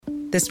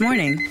This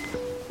morning,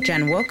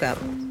 Jen woke up,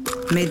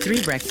 made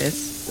 3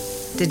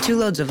 breakfasts, did 2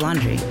 loads of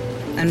laundry,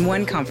 and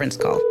 1 conference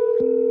call.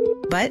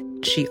 But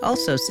she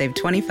also saved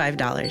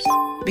 $25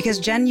 because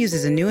Jen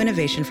uses a new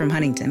innovation from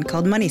Huntington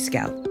called Money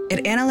Scout.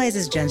 It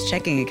analyzes Jen's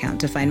checking account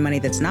to find money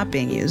that's not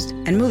being used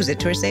and moves it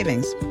to her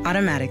savings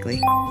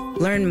automatically.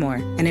 Learn more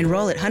and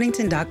enroll at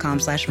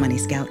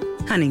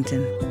huntington.com/moneyscout.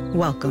 Huntington.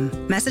 Welcome.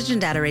 Message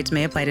and data rates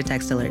may apply to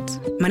text alerts.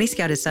 Money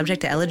Scout is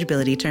subject to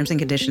eligibility, terms and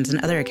conditions,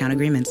 and other account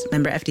agreements.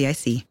 Member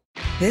FDIC.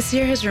 This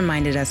year has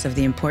reminded us of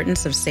the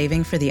importance of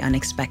saving for the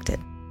unexpected.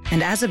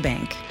 And as a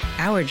bank,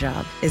 our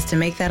job is to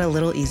make that a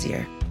little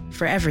easier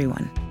for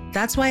everyone.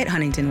 That's why at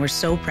Huntington, we're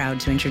so proud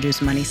to introduce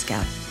Money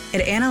Scout.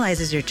 It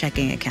analyzes your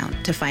checking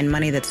account to find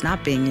money that's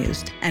not being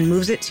used and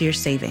moves it to your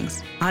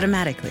savings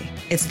automatically.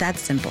 It's that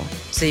simple,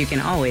 so you can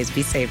always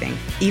be saving,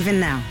 even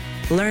now.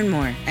 Learn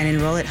more and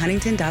enroll at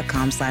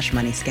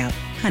huntington.com/moneyscout.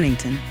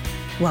 Huntington.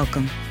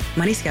 Welcome.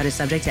 Money Scout is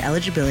subject to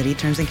eligibility,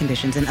 terms and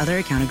conditions, and other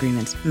account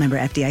agreements. Member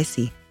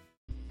FDIC.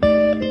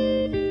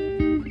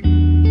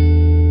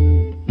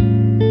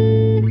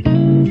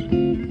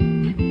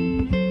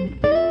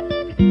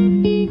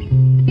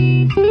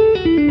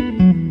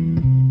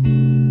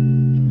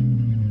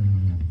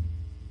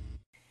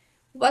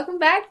 Welcome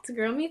back to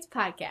Girl Meets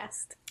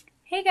Podcast.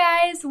 Hey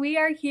guys, we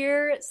are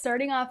here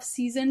starting off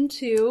season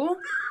 2.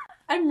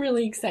 I'm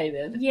really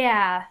excited.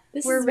 Yeah,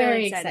 This we're is very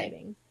very excited.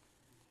 exciting.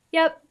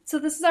 Yep, so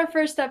this is our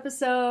first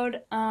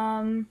episode.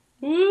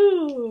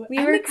 Ooh, We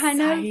I'm were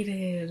kind of-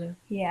 excited.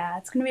 Yeah,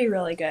 it's going to be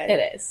really good.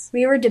 It is.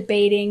 We were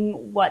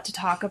debating what to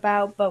talk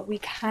about, but we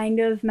kind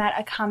of met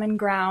a common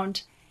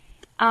ground.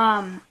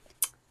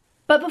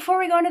 But before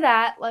we go into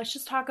that, let's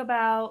just talk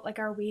about like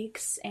our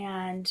weeks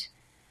and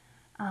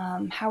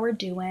how we're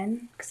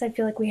doing, because I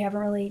feel like we haven't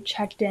really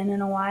checked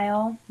in a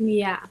while.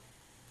 Yeah.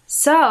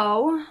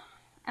 So,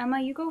 Emma,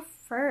 you go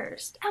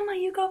first. Emma,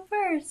 you go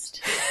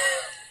first.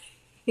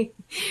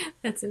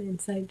 That's an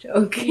inside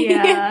joke.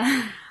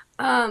 Yeah.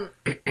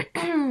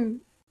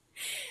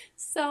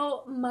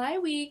 So my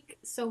week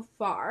so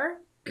far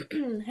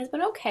has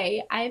been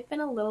okay. I've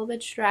been a little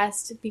bit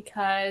stressed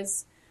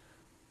because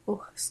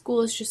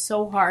school is just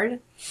so hard.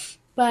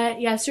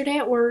 But yesterday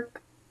at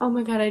work, oh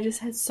my god, I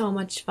just had so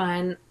much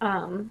fun.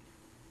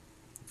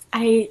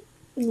 I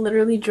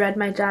literally dread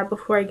my job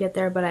before I get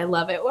there, but I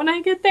love it when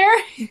I get there.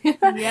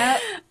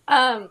 Yep.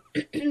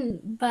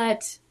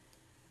 But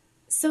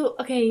so,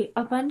 okay,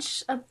 a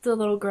bunch of the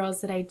little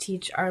girls that I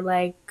teach are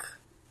like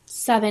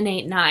 7,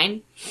 8,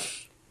 9,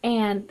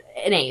 and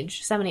in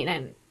age, 7, 8,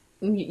 9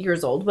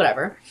 years old,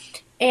 whatever.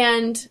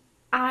 And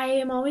I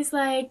am always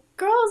like,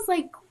 girls,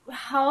 like,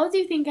 how old do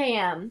you think I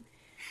am?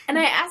 And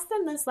I asked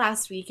them this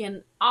last week,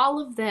 and all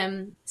of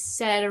them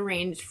said a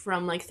range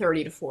from like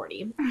 30 to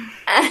 40.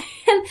 And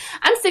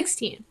I'm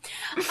 16.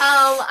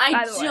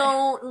 I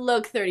don't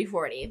look 30,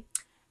 40.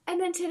 And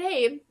then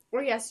today,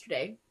 or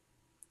yesterday,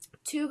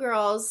 2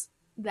 girls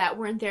that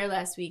weren't there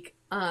last week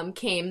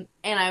came,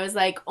 and I was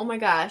like, oh my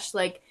gosh,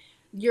 like,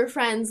 your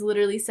friends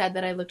literally said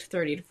that I looked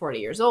 30 to 40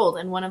 years old.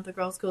 And one of the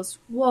girls goes,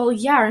 well,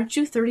 yeah, aren't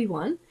you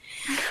 31?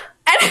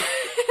 And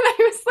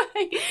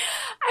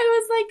I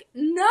was like,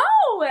 no.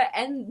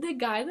 And the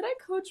guy that I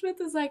coach with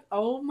was like,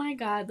 oh my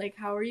god, like,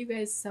 how are you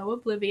guys so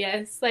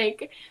oblivious?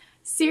 Like,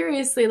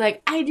 seriously,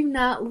 like, I do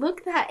not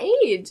look that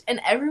age. And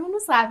everyone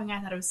was laughing.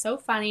 I thought it was so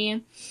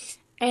funny.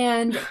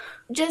 And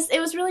just, it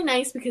was really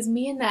nice because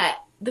me and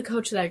the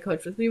coach that I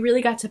coached with, we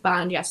really got to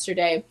bond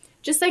yesterday,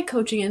 just like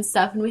coaching and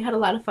stuff. And we had a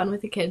lot of fun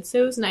with the kids.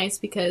 So it was nice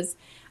because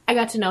I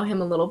got to know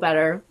him a little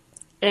better.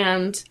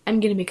 And I'm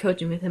going to be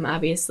coaching with him,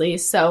 obviously.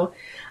 So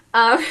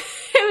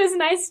it was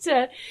nice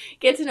to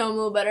get to know him a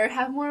little better,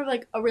 have more of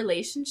like a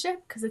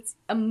relationship, because it's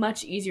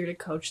much easier to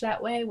coach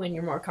that way when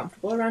you're more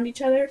comfortable around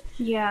each other.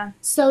 Yeah.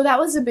 So that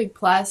was a big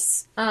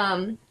plus.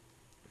 And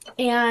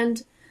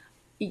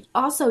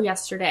also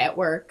yesterday at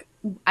work,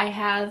 I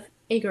have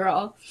a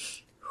girl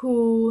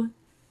who,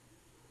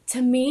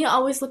 to me,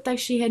 always looked like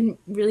she had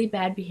really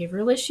bad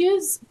behavioral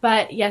issues.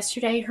 But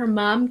yesterday, her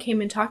mom came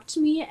and talked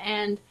to me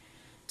and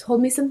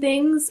told me some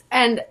things,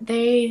 and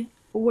they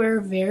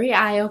were very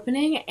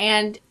eye-opening,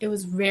 and it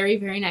was very,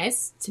 very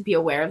nice to be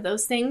aware of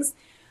those things,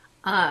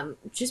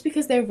 just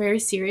because they're very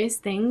serious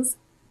things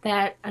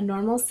that a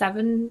normal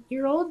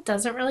 7-year-old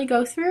doesn't really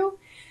go through.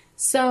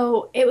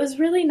 So it was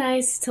really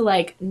nice to,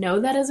 like, know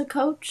that as a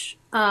coach,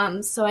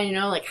 so I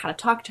know, like, how to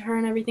talk to her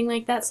and everything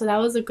like that, so that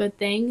was a good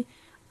thing,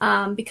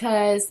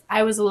 because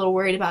I was a little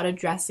worried about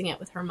addressing it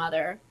with her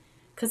mother,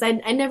 because I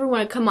never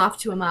want to come off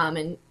to a mom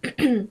and,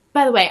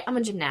 by the way, I'm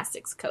a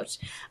gymnastics coach,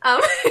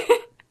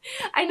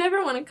 I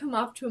never want to come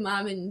off to a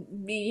mom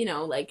and be, you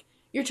know, like,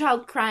 your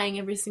child crying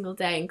every single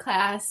day in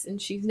class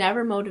and she's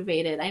never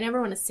motivated. I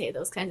never want to say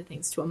those kinds of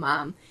things to a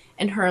mom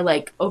and her,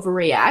 like,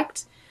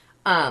 overreact,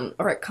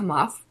 or it come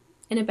off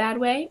in a bad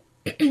way.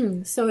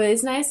 So it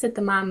was nice that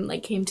the mom,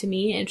 like, came to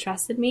me and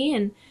trusted me,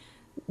 and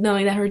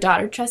knowing that her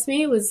daughter trusts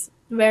me was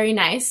very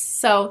nice.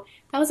 So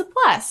that was a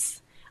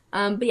plus.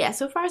 But yeah,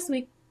 so far this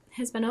week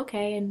has been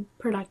okay and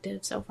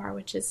productive so far,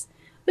 which is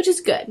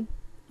good.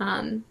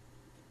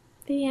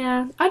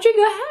 Yeah. Audrey,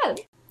 go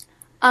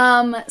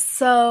ahead.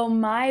 So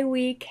my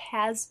week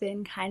has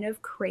been kind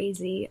of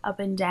crazy, up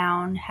and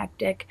down,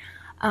 hectic.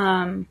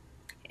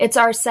 It's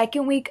our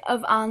second week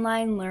of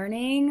online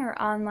learning or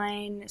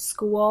online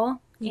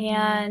school,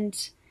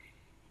 and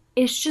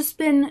it's just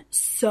been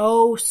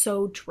so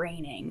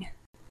draining.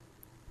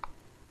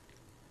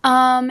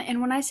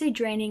 And when I say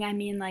draining, I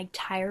mean like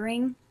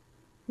tiring.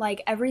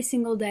 Like every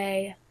single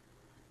day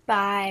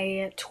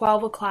by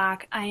 12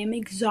 o'clock, I am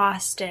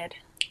exhausted.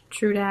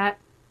 True that.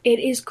 It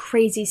is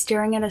crazy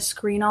staring at a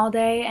screen all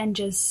day and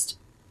just,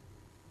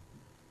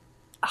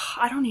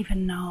 I don't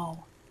even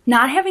know.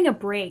 Not having a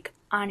break,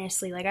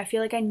 honestly. Like I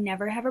feel like I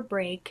never have a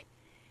break,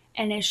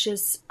 and it's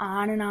just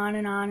on and on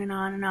and on and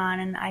on and on,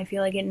 and I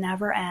feel like it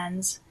never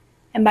ends.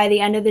 And by the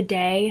end of the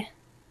day,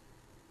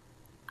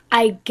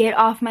 I get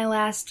off my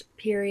last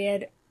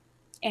period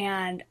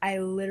and I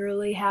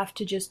literally have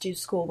to just do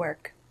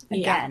schoolwork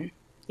again.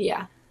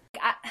 Yeah.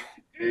 I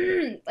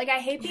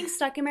hate being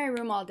stuck in my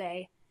room all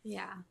day.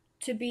 Yeah.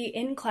 To be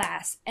in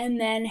class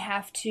and then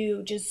have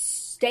to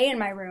just stay in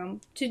my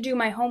room to do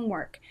my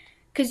homework.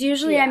 Because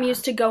usually I'm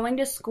used to going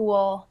into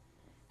school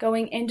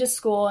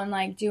and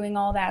like doing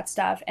all that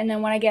stuff. And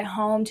then when I get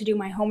home to do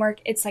my homework,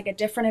 it's like a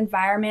different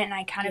environment and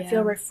I kind of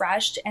feel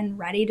refreshed and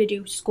ready to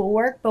do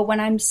schoolwork. But when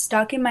I'm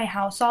stuck in my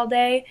house all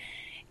day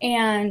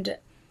and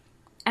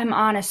I'm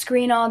on a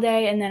screen all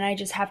day and then I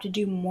just have to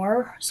do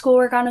more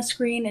schoolwork on a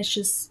screen, it's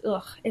just,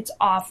 it's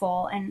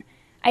awful. And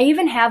I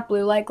even have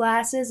blue light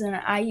glasses and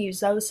I use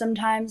those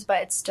sometimes,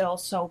 but it's still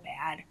so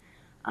bad.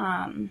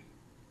 So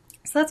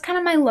that's kind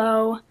of my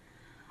low.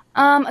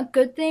 A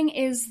good thing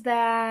is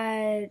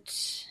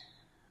that,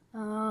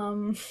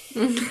 you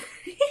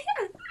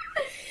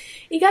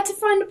got to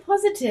find a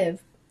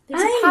positive.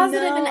 There's a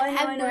positive in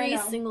every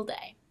single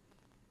day.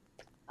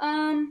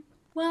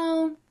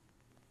 Well,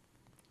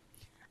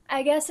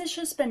 I guess it's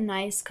just been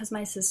nice because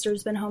my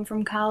sister's been home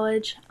from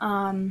college.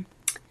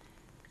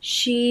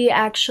 She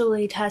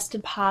actually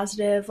tested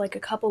positive like a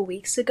couple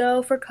weeks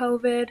ago for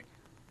COVID,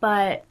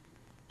 but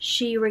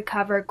she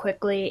recovered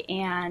quickly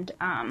and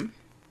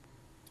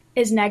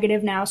is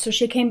negative now. So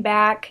she came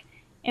back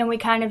and we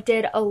kind of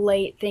did a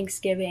late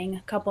Thanksgiving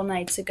a couple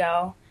nights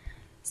ago.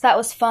 So that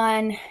was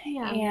fun.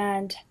 Yeah.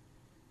 And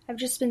I've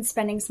just been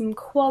spending some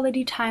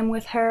quality time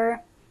with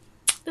her.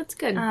 That's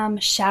good.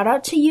 Shout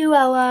out to you,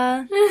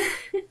 Ella.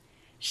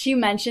 She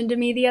mentioned to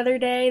me the other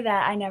day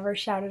that I never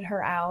shouted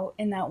her out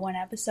in that one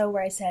episode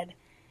where I said,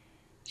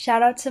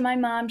 shout out to my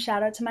mom,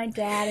 shout out to my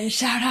dad, and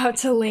shout out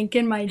to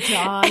Lincoln, my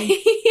dog.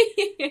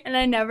 And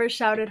I never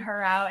shouted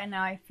her out, and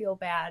now I feel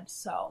bad,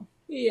 so.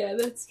 Yeah,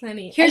 that's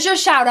funny. Here's your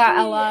shout out,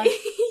 Ella.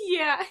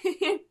 Yeah,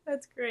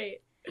 that's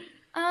great.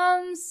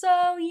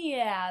 So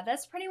yeah,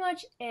 that's pretty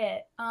much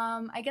it.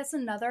 I guess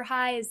another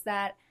high is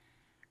that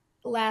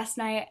last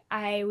night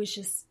I was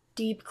just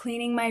deep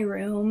cleaning my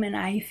room and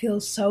I feel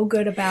so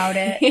good about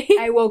it.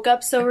 I woke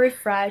up so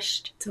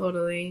refreshed.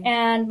 Totally.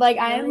 And like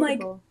I am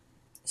like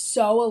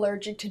so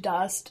allergic to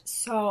dust.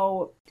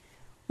 So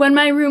when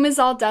my room is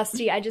all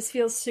dusty, I just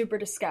feel super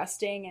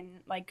disgusting and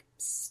like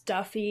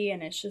stuffy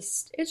and it's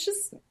just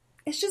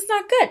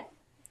not good.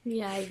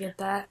 Yeah, I get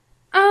that.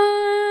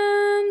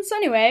 So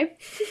anyway.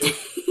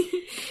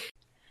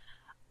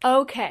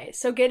 Okay,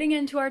 so getting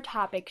into our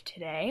topic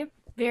today.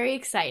 Very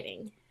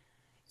exciting.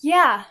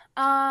 Yeah.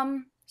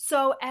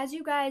 So as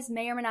you guys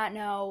may or may not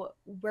know,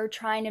 we're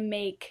trying to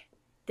make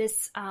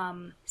this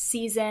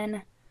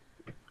season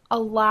a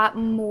lot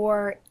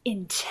more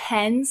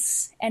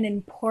intense and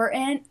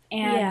important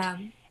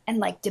and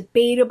like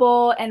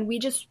debatable, and we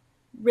just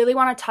really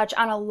want to touch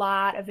on a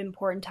lot of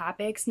important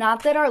topics.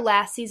 Not that our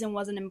last season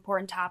wasn't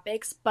important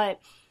topics, but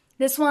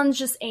this one's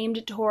just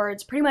aimed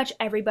towards pretty much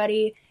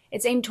everybody.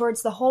 It's aimed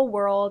towards the whole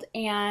world,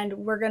 and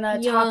we're going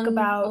to talk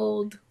about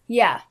old.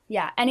 Yeah,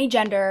 any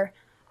gender.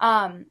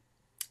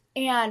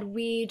 And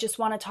we just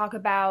want to talk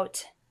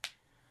about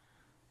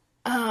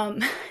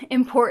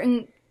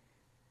important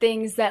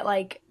things that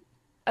like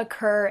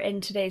occur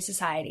in today's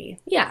society.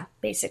 Yeah,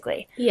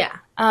 basically. Yeah.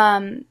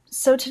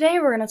 So today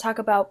we're going to talk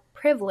about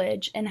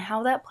privilege and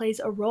how that plays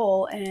a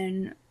role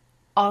in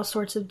all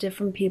sorts of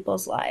different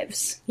people's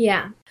lives.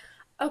 Yeah.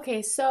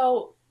 Okay,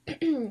 so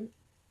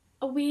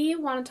we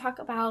want to talk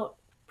about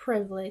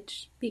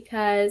privilege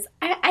because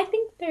I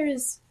think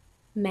there's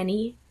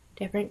many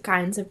different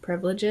kinds of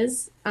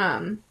privileges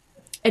and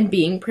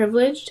being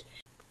privileged.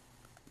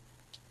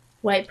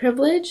 White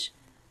privilege,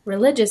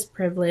 religious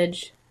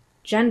privilege,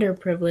 gender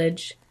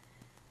privilege,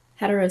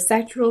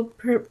 heterosexual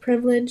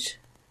privilege,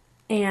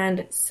 and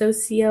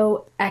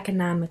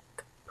socioeconomic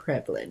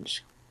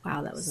privilege.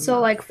 Wow, that was a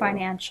mouthful. Like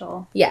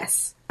financial.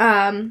 Yes.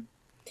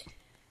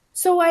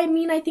 So, I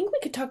mean, I think we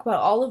could talk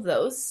about all of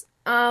those.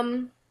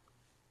 I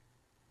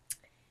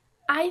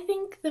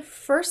think the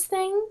first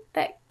thing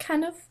that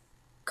kind of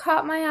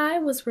caught my eye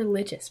was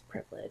religious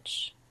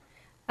privilege.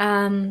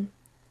 I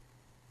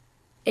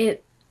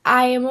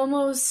am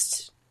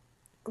almost,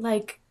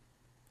 like,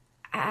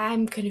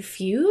 I'm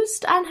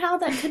confused on how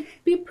that could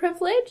be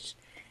privilege.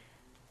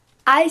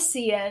 I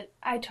see it.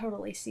 I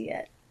totally see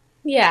it.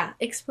 Yeah,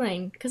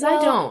 explain, because I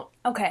Well, don't.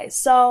 Okay,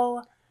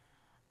 so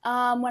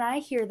when I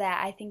hear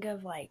that, I think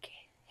of like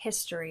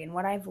history and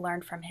what I've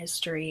learned from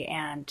history,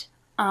 and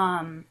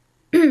I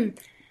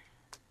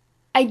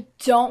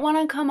don't want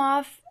to come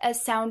off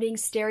as sounding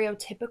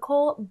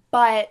stereotypical,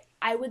 but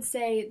I would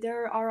say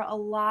there are a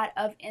lot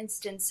of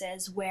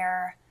instances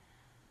where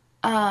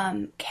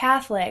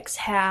Catholics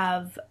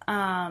have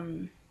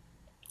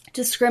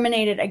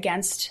discriminated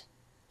against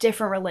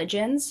different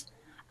religions.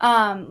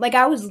 Like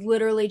I was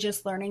literally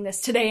just learning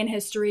this today in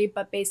history,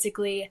 but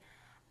basically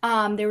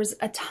there was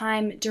a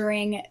time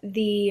during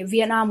the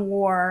Vietnam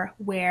War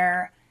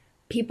where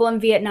people in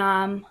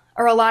Vietnam,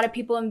 or a lot of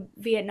people in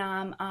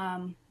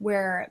Vietnam,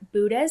 were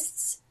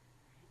Buddhists.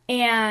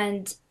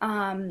 And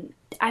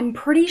I'm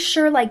pretty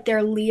sure like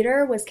their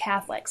leader was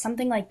Catholic,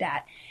 something like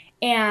that.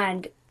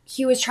 And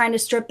he was trying to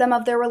strip them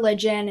of their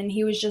religion, and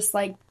he was just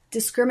like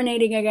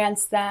discriminating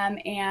against them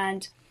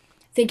and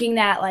thinking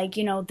that like,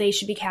 you know, they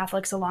should be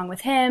Catholics along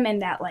with him,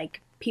 and that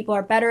like people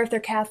are better if they're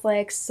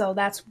Catholics. So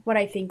that's what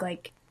I think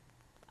like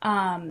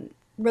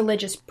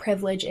religious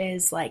privilege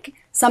is. Like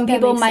some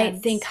people might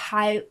think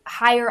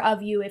higher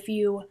of you if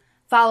you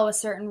follow a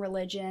certain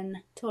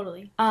religion.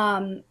 Totally.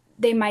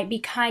 They might be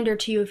kinder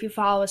to you if you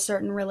follow a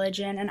certain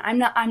religion. And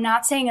I'm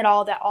not saying at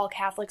all that all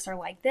Catholics are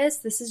like this.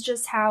 This is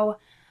just how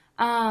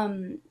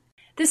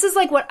this is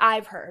like what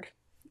I've heard.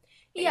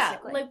 Basically. Yeah,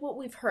 like what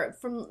we've heard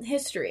from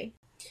history.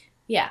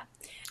 Yeah.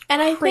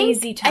 And I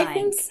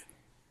think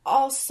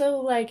also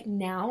like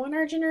now in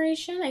our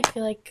generation, I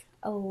feel like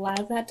a lot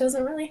of that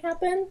doesn't really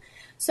happen.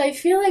 So I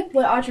feel like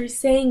what Audrey's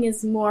saying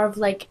is more of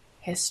like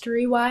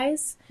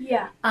history-wise.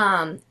 Yeah.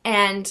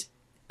 And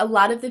a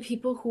lot of the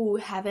people who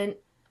haven't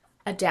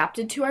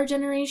adapted to our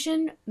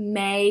generation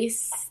may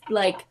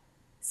like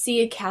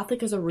see a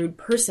Catholic as a rude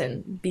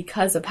person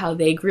because of how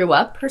they grew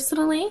up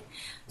personally.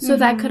 So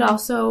that could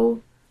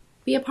also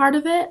be a part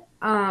of it.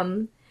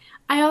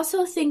 I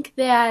also think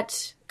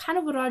that kind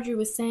of what Audrey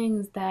was saying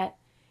is that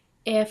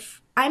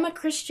if I'm a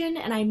Christian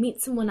and I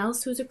meet someone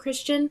else who's a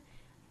Christian,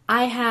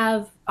 I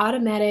have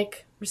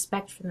automatic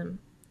respect for them,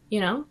 you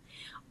know?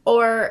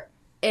 Or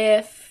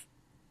if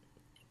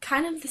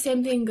kind of the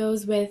same thing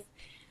goes with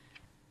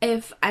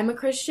if I'm a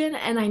Christian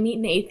and I meet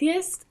an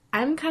atheist,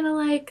 I'm kind of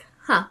like,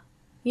 huh,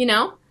 you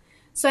know?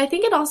 So I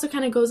think it also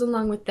kind of goes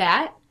along with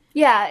that.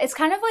 Yeah, it's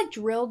kind of like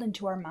drilled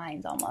into our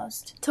minds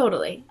almost.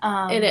 Totally.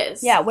 It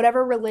is. Yeah,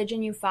 whatever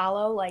religion you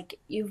follow, like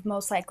you've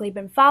most likely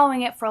been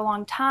following it for a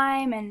long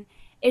time, and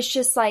it's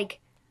just like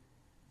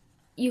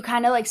you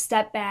kind of like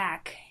step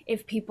back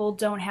if people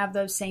don't have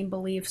those same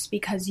beliefs,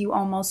 because you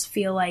almost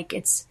feel like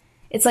it's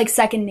like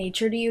second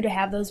nature to you to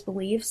have those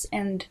beliefs,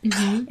 and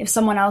if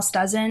someone else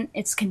doesn't,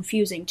 it's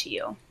confusing to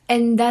you.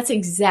 And that's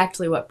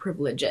exactly what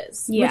privilege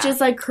is. Yeah. Which is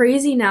like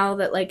crazy now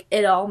that like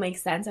it all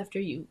makes sense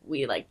after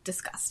we like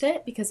discussed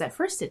it, because at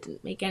first it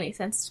didn't make any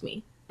sense to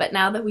me. But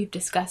now that we've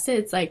discussed it,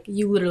 it's like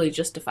you literally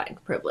just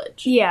defined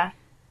privilege. Yeah.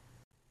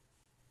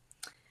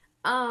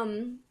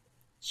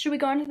 Should we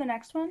go on to the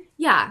next one?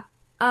 Yeah.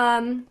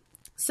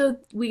 So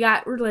we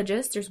got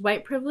religious. There's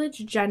white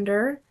privilege,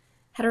 gender,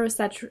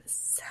 heterosexual.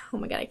 Oh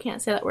my god, I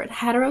can't say that word.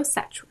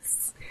 Heterosexual.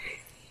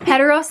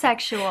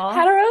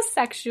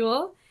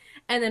 Heterosexual.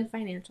 And then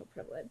financial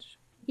privilege.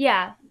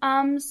 Yeah.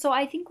 So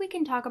I think we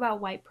can talk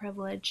about white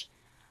privilege.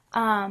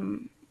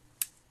 Do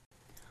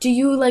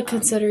you like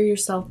consider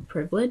yourself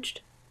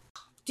privileged?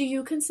 Do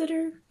you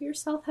consider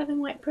yourself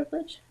having white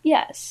privilege?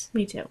 Yes.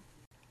 Me too.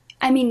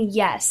 I mean,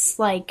 yes.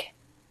 Like,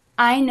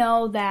 I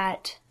know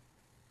that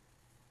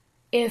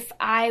if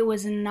I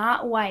was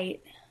not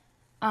white,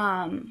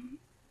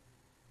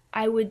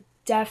 I would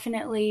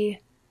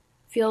definitely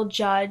feel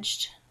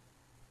judged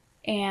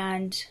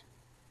and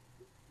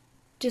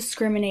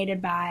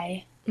discriminated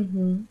by.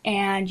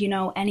 And, you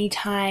know,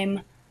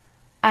 anytime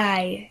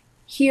I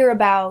hear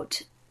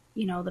about,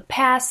 you know, the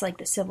past, like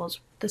the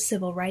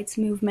civil rights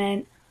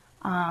movement,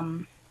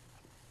 and,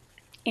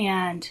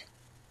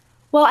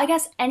 well, I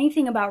guess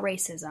anything about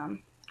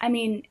racism. I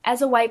mean,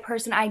 as a white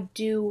person, I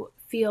do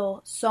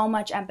feel so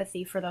much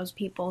empathy for those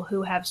people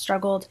who have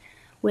struggled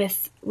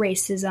with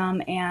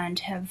racism and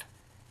have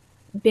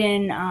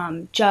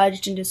been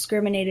judged and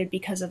discriminated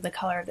because of the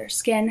color of their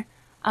skin.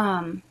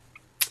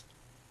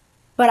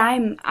 But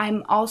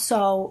I'm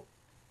also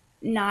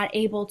not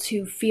able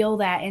to feel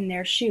that in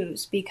their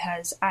shoes,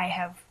 because I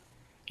have,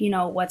 you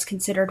know, what's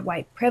considered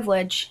white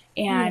privilege,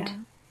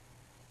 and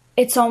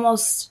it's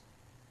almost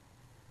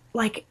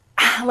like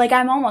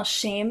I'm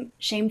almost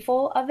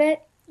shameful of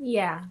it.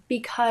 Yeah.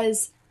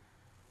 Because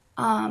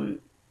I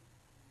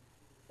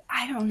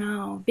don't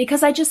know,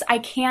 because I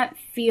can't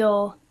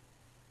feel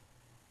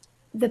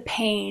the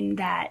pain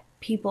that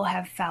people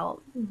have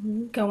felt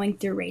going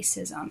through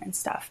racism and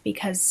stuff,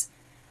 because,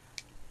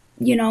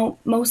 you know,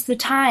 most of the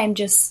time,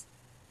 just,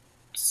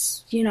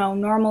 you know,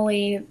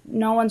 normally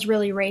no one's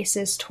really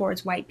racist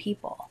towards white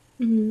people.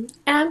 And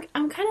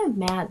I'm kind of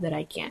mad that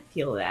I can't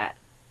feel that.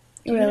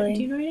 Do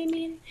you know what I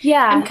mean?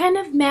 Yeah. I'm kind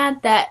of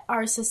mad that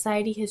our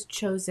society has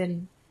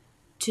chosen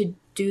to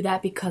do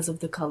that because of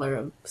the color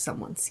of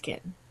someone's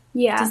skin.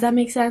 Yeah. Does that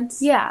make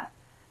sense? Yeah.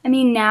 I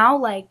mean, now,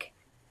 like,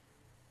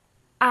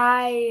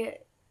 I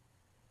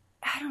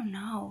don't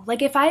know.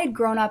 Like, if I had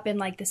grown up in,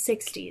 like, the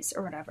 60s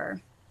or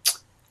whatever,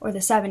 or the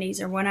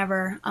 70s or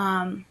whenever,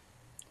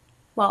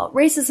 well,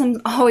 racism's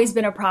always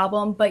been a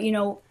problem, but, you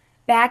know,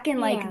 back in,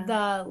 like,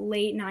 the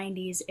late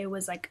 90s, it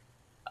was, like,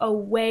 a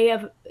way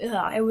of,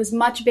 it was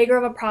much bigger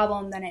of a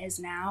problem than it is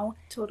now.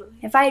 Totally.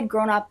 If I had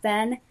grown up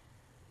then,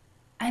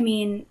 I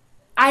mean,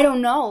 I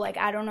don't know. Like,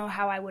 I don't know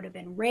how I would have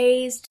been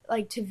raised,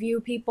 like, to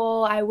view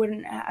people. I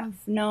wouldn't have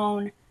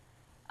known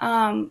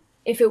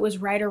if it was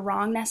right or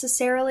wrong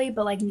necessarily.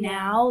 But, like,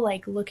 now,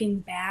 like, looking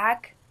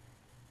back,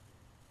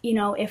 you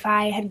know, if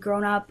I had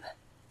grown up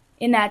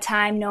in that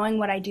time knowing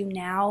what I do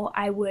now,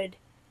 I would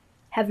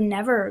have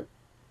never,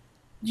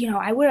 you know,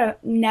 I would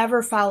have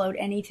never followed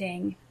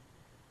anything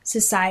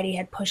society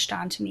had pushed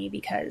onto me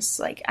because,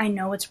 like, I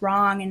know it's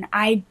wrong and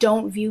I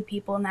don't view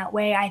people in that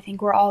way. I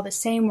think we're all the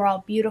same. We're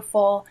all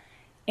beautiful.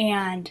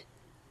 And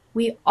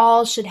we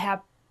all should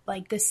have,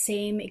 like, the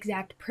same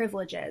exact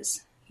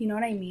privileges. You know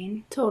what I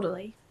mean?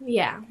 Totally.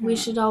 Yeah. We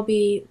should all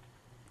be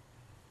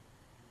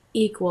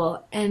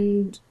equal.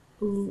 And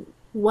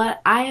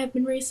what I have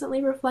been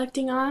recently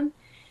reflecting on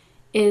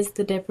is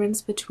the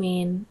difference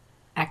between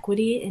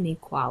equity and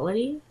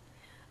equality.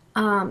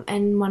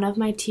 And one of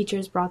my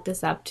teachers brought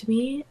this up to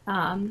me.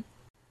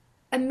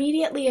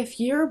 Immediately,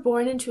 if you're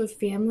born into a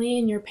family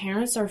and your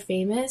parents are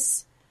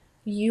famous,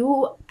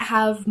 you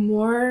have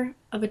more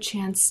of a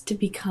chance to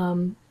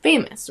become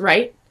famous,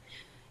 right?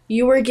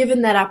 You were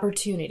given that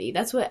opportunity.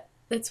 That's what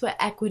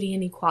equity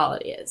and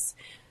equality is.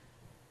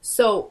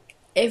 So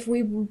if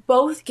we were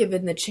both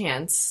given the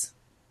chance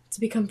to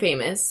become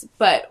famous,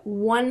 but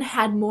one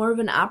had more of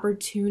an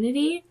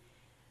opportunity,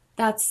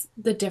 that's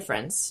the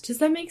difference. Does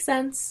that make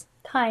sense?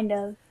 Kind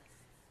of.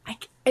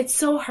 It's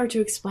so hard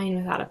to explain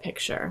without a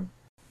picture.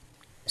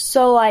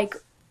 So, like,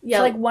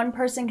 one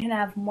person can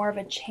have more of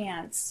a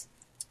chance.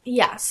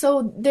 Yeah,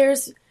 so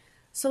there's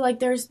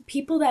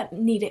people that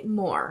need it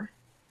more,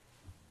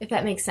 if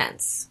that makes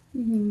sense.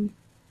 Mm-hmm.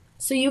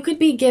 So you could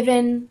be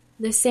given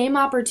the same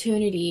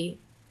opportunity,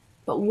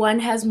 but one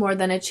has more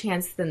than a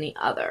chance than the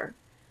other.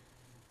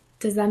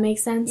 Does that make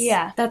sense?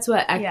 Yeah. That's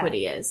what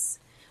equity is.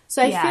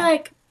 So I feel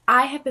like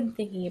I have been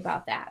thinking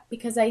about that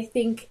because I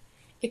think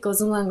it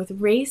goes along with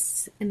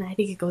race and I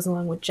think it goes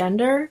along with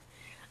gender.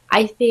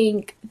 I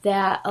think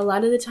that a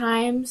lot of the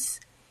times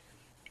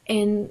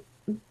in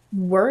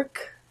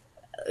work,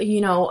 you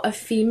know, a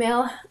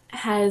female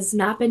has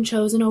not been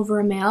chosen over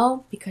a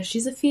male because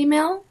she's a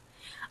female.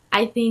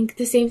 I think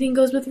the same thing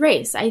goes with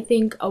race. I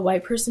think a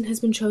white person has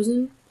been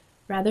chosen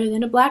rather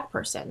than a black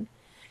person.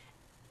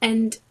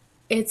 And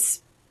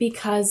it's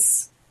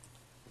because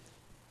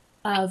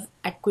of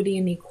equity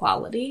and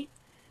equality.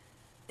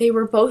 They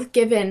were both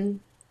given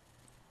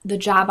the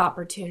job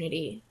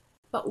opportunity,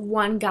 but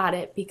one got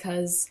it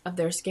because of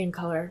their skin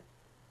color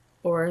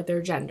or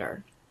their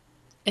gender,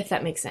 if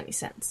that makes any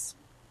sense.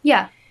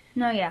 Yeah.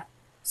 No, yeah.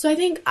 So I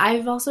think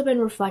I've also been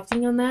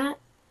reflecting on that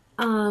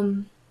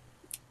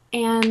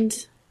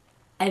and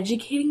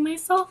educating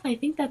myself. I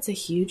think that's a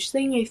huge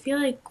thing. I feel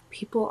like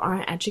people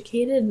aren't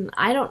educated, and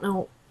I don't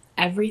know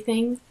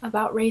everything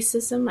about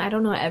racism. I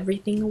don't know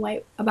everything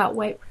about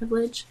white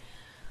privilege.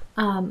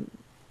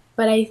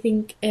 But I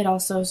think it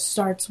also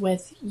starts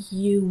with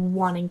you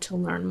wanting to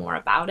learn more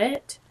about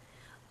it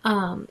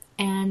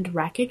and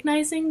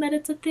recognizing that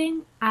it's a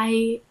thing.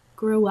 I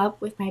grew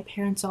up with my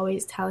parents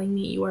always telling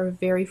me you are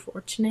very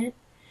fortunate.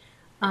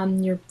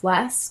 You're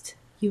blessed.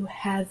 You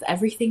have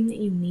everything that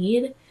you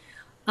need.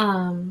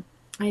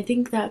 I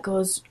think that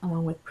goes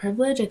along with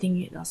privilege. I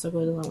think it also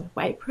goes along with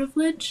white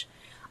privilege.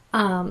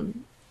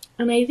 And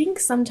I think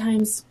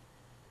sometimes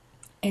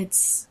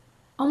it's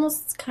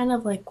almost kind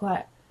of like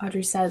what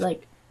Audrey said,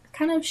 like,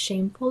 kind of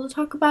shameful to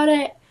talk about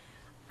it.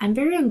 I'm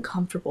very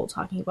uncomfortable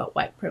talking about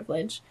white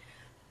privilege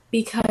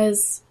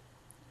because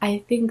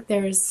I think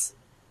there's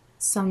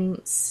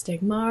some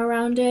stigma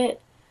around it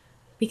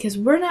because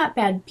we're not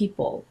bad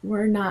people.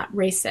 We're not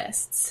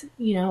racists.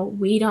 You know,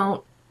 we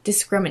don't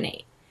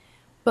discriminate,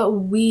 but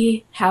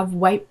we have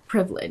white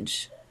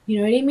privilege. You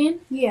know what I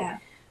mean? Yeah.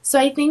 So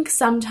I think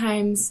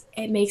sometimes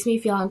it makes me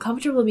feel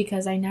uncomfortable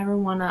because I never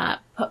want to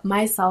put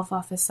myself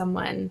off as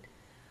someone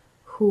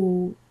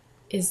who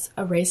is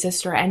a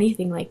racist or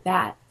anything like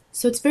that.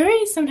 So it's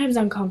very sometimes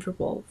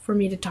uncomfortable for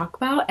me to talk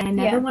about, and I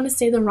never want to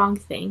say the wrong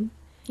thing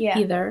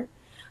either.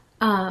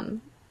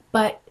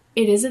 But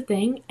it is a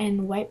thing,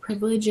 and white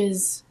privilege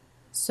is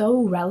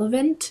so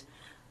relevant,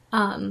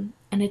 and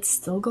it's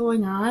still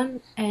going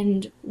on,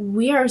 and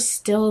we are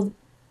still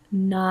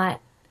not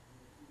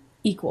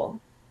equal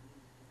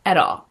at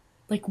all.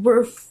 Like,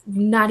 we're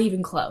not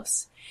even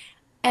close.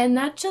 And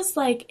that just,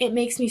 like, it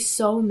makes me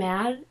so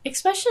mad,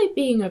 especially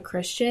being a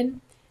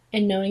Christian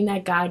and knowing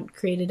that God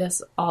created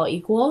us all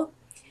equal.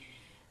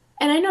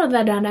 And I know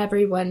that not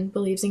everyone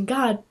believes in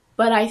God,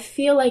 but I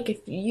feel like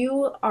if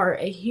you are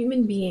a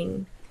human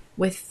being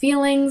with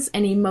feelings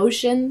and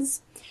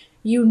emotions,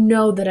 you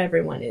know that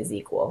everyone is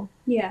equal.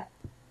 Yeah.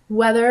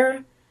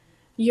 Whether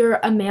you're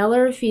a male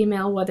or a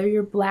female, whether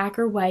you're black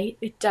or white,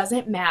 it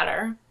doesn't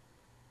matter.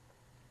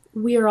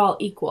 We are all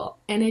equal.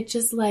 And it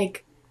just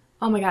like,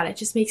 oh my God, it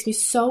just makes me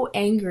so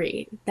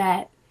angry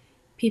that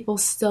people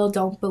still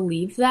don't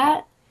believe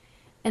that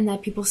and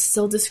that people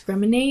still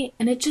discriminate.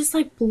 And it just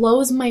like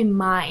blows my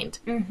mind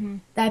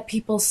that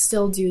people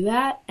still do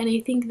that. And I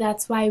think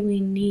that's why we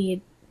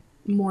need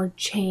more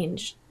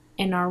change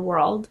in our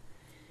world.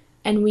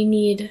 And we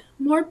need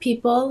more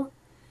people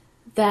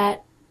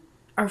that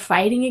are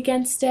fighting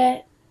against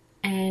it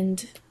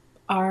and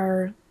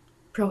are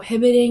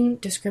prohibiting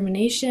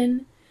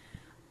discrimination,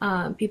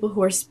 people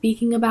who are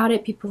speaking about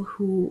it, people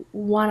who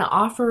want to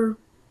offer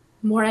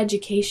more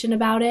education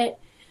about it.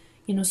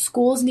 You know,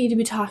 schools need to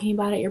be talking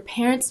about it. Your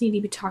parents need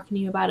to be talking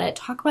to you about it.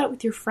 Talk about it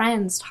with your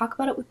friends. Talk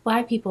about it with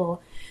black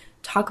people.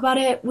 Talk about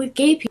it with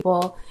gay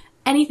people.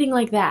 Anything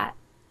like that.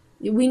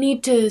 We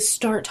need to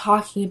start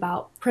talking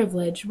about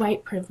privilege,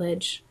 white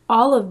privilege,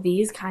 all of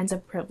these kinds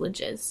of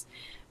privileges,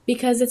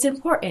 because it's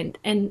important.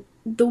 And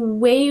the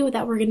way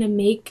that we're going to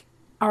make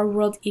our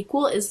world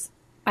equal is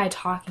by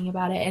talking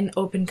about it and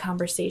open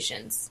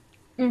conversations.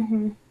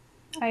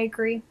 I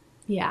agree.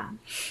 Yeah.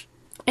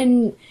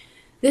 And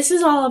this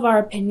is all of our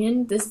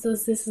opinion. This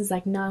is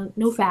like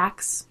no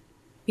facts,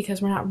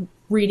 because we're not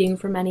reading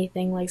from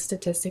anything like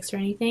statistics or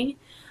anything.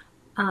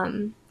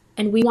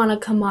 And we want to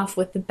come off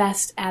with the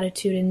best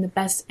attitude and the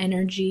best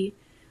energy.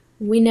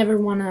 We never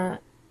want to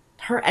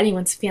hurt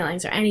anyone's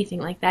feelings or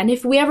anything like that. And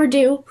if we ever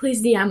do,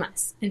 please DM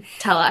us and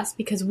tell us,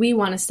 because we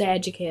want to stay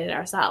educated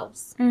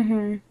ourselves.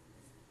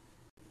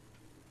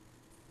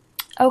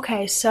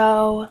 Okay,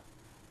 so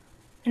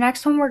the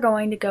next one we're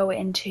going to go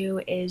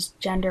into is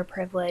gender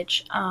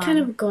privilege. Kind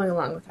of going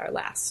along with our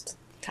last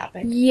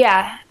topic.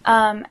 Yeah.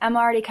 Emma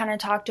already kind of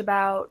talked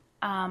about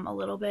a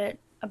little bit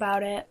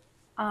about it.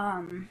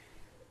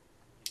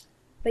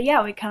 But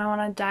yeah, we kind of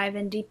want to dive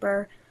in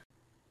deeper.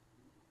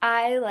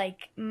 My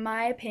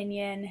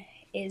opinion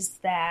is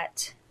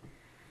that,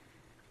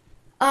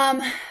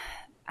 I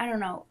don't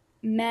know,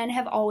 men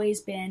have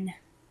always been,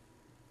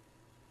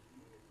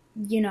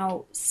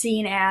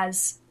 seen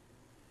as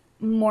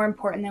more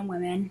important than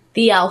women.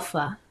 The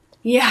alpha.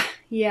 Yeah.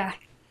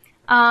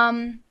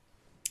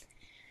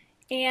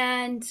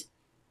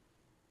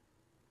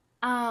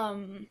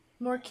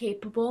 More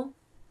capable.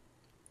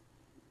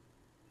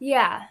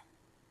 Yeah.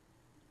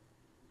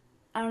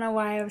 I don't know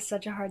why I have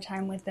such a hard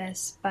time with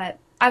this, but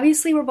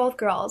obviously we're both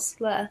girls.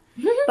 But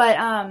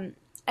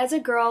as a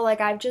girl,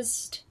 like I've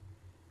just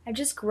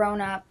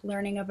grown up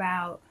learning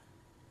about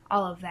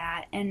all of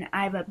that, and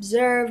I've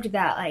observed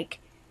that like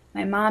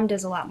my mom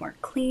does a lot more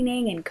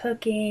cleaning and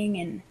cooking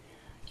and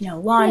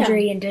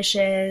laundry and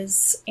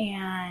dishes,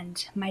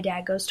 and my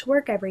dad goes to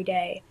work every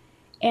day.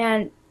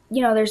 And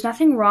there's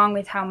nothing wrong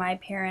with how my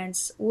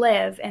parents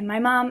live, and my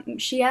mom,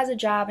 she has a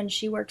job and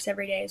she works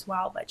every day as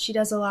well, but she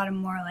does a lot of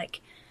more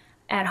like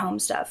at-home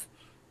stuff.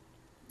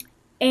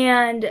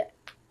 And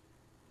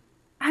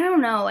I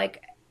don't know,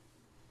 like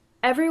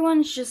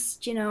everyone's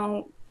just,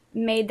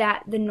 made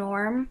that the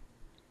norm,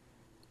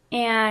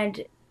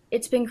 and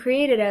it's been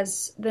created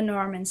as the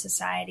norm in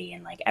society,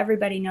 and like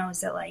everybody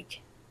knows that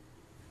like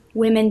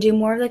women do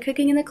more of the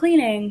cooking and the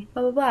cleaning,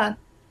 blah blah blah.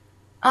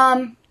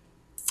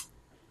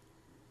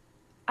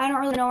 I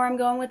don't really know where I'm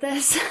going with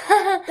this.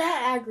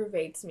 That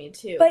aggravates me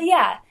too. But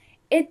yeah,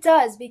 it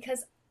does,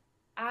 because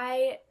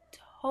I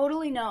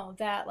totally know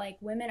that like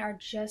women are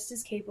just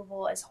as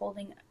capable as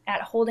holding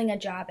a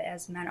job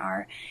as men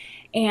are,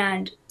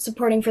 and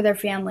supporting for their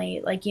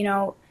family. Like,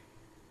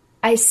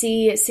 I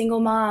see single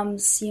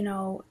moms,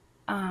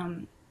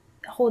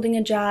 holding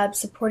a job,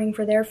 supporting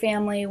for their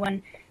family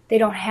when they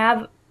don't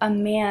have a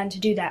man to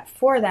do that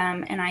for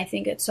them, and I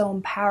think it's so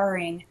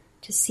empowering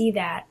to see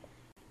that.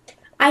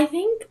 I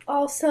think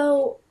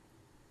also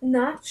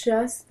not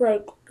just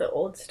like the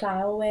old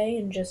style way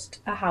and just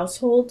a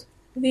household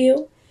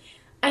view.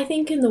 I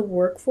think in the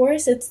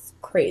workforce, it's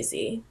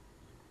crazy.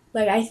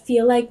 Like, I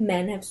feel like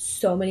men have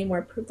so many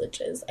more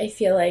privileges. I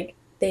feel like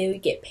they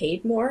get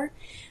paid more.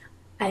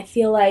 I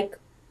feel like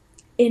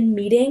in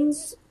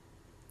meetings,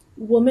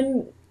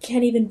 women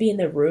can't even be in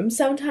the room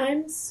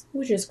sometimes,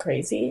 which is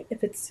crazy,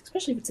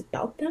 especially if it's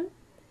about them.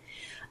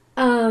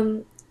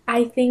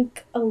 I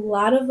think a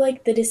lot of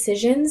like the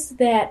decisions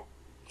that,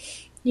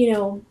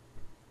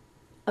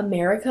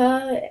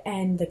 America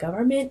and the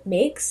government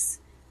makes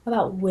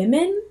about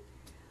women,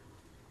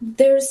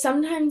 there's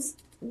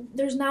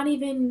not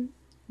even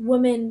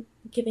women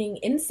giving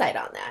insight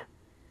on that.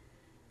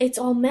 It's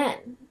all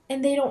men,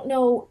 and they don't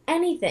know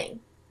anything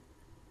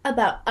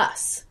about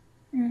us.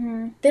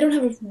 They don't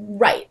have a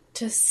right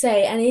to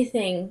say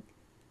anything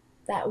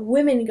that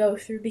women go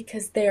through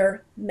because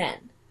they're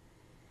men.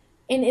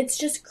 And it's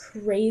just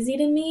crazy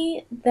to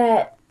me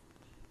that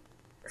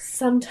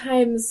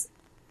sometimes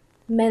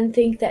men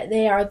think that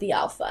they are the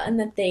alpha and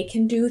that they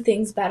can do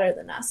things better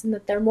than us and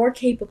that they're more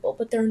capable,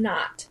 but they're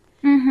not.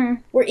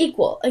 We're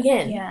equal,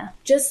 again. Yeah.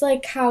 Just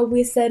like how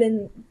we said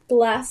in the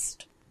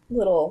last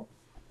little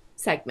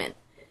segment.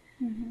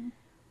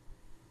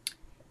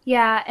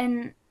 Yeah,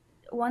 and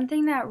one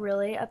thing that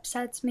really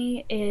upsets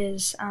me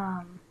is,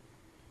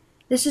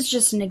 this is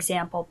just an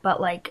example, but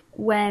like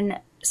when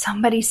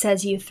somebody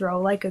says you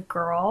throw like a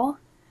girl.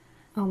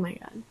 Oh my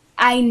God.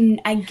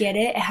 I get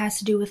it. It has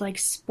to do with like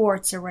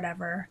sports or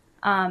whatever.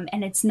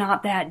 And it's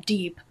not that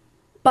deep.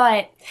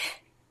 But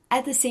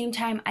at the same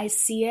time, I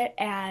see it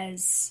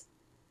as,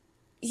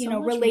 you know,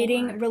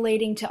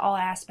 relating to all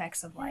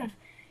aspects of life.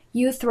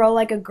 You throw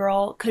like a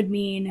girl could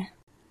mean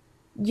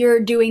you're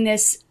doing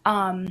this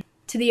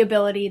to the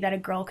ability that a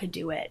girl could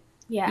do it.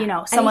 Yeah. You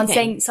know, someone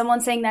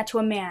saying that to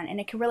a man, and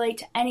it can relate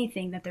to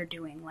anything that they're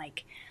doing.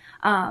 Like,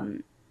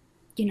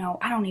 you know,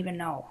 I don't even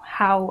know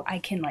how I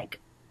can like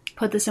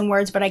put this in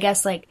words, but I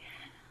guess like,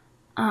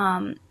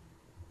 an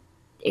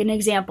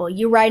example,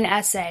 you write an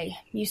essay,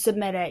 you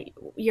submit it,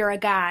 you're a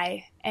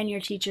guy, and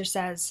your teacher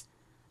says,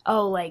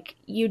 oh, like,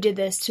 you did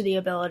this to the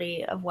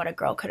ability of what a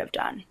girl could have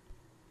done.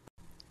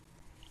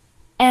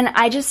 And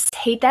I just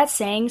hate that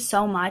saying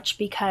so much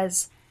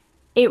because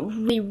it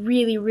really,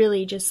 really,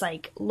 really just,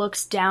 like,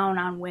 looks down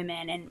on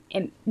women, and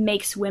it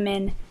makes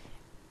women,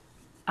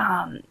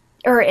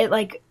 or it,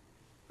 like,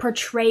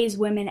 portrays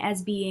women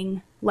as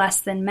being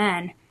less than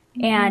men.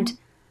 Mm-hmm. And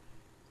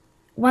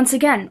once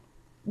again,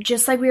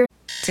 just like we were...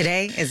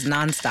 Today is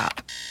nonstop.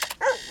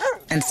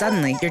 And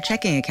suddenly, your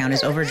checking account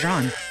is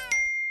overdrawn.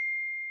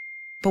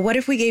 But what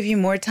if we gave you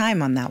more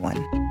time on that one?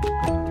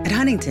 At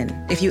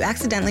Huntington, if you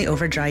accidentally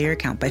overdraw your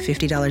account by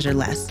 $50 or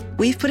less,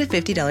 we've put a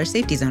 $50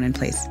 safety zone in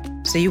place,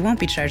 so you won't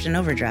be charged an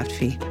overdraft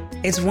fee.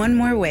 It's one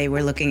more way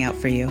we're looking out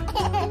for you,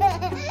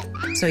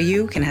 so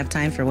you can have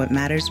time for what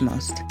matters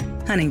most.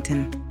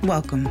 Huntington,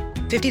 welcome.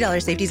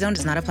 $50 safety zone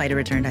does not apply to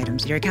returned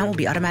items. Your account will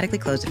be automatically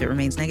closed if it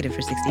remains negative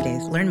for 60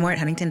 days. Learn more at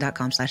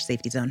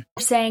huntington.com/safety zone.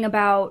 Saying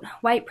about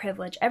white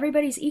privilege,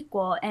 everybody's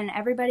equal and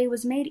everybody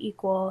was made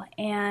equal.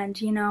 And,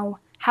 you know,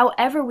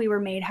 however we were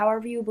made,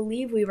 however you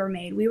believe we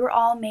were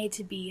all made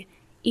to be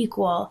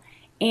equal.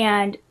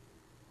 And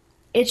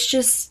it's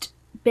just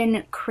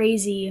been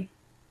crazy,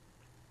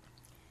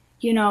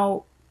 you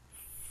know,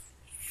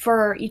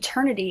 for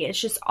eternity. It's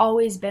just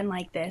always been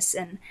like this.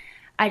 And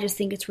I just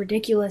think it's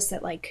ridiculous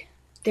that, like,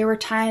 there were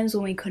times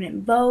when we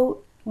couldn't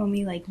vote, when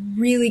we, like,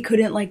 really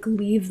couldn't, like,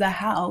 leave the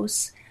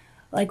house.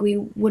 Like, we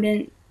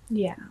wouldn't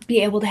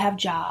be able to have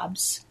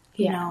jobs,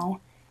 you know?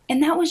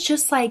 And that was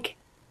just, like,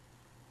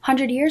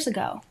 100 years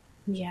ago.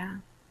 Yeah.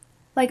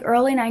 Like,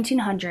 early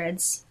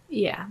 1900s.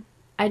 Yeah.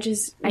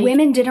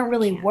 Women didn't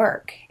really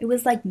work. It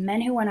was, like, men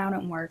who went out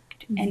and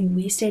worked, and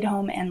we stayed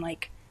home and,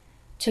 like,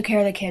 took care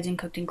of the kids and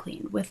cooked and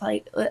cleaned with,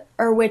 like,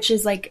 or which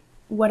is, like,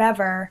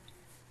 whatever.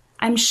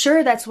 I'm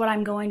sure that's what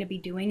I'm going to be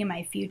doing in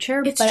my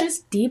future. It's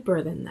just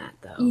deeper than that,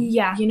 though.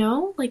 Yeah. You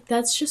know? Like,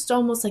 that's just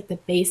almost like the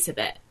base of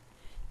it,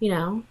 you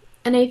know?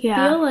 And I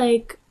feel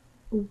like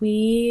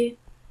we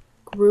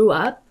grew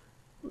up,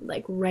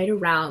 like, right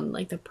around,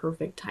 like, the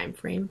perfect time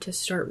frame to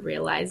start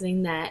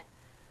realizing that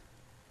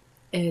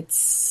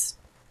it's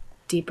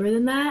deeper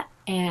than that,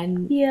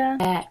 and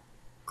that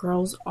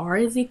girls are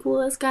as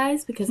equal as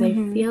guys, because I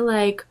feel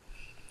like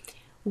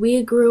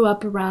we grew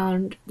up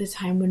around the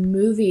time when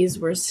movies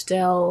were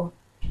still,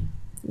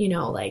 you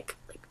know, like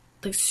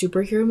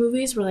superhero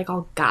movies were, like,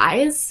 all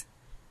guys.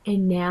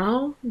 And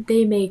now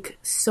they make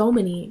so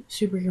many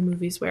superhero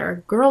movies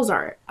where girls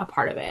are a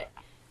part of it.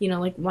 You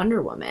know, like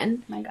Wonder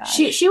Woman. My gosh.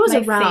 She was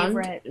around,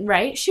 favorite.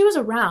 right? She was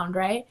around,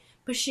 right?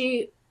 But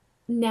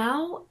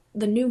now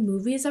the new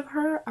movies of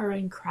her are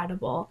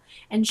incredible.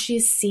 And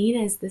she's seen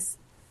as this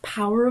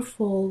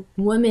powerful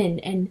woman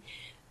and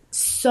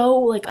so,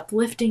 like,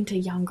 uplifting to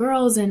young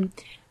girls and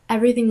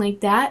everything like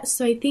that.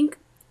 So I think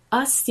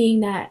us seeing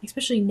that,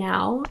 especially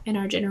now in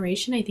our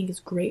generation, I think is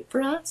great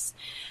for us.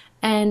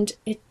 And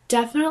it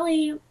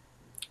definitely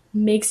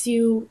makes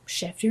you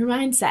shift your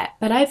mindset.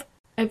 But I've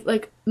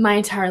like, my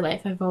entire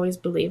life, I've always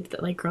believed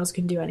that, like, girls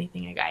can do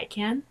anything a guy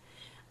can.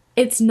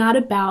 It's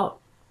literally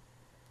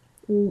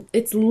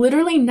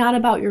not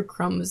about your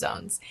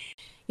chromosomes.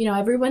 You know,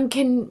 everyone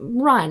can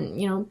run,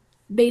 you know,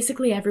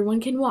 basically everyone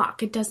can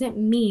walk. It doesn't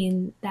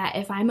mean that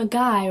if I'm a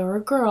guy or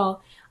a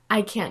girl,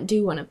 I can't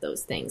do one of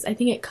those things. I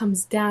think it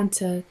comes down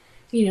to,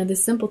 you know, the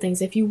simple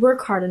things. If you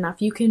work hard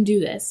enough, you can do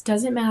this.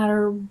 Doesn't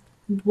matter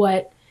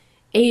what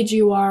age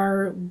you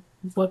are,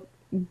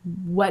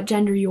 what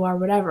gender you are,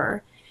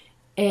 whatever.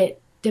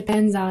 It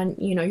depends on,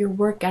 you know, your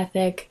work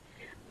ethic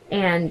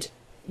and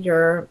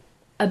your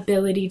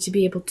ability to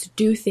be able to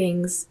do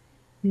things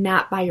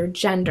not by your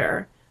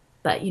gender,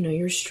 but, you know,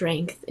 your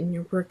strength and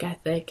your work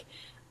ethic.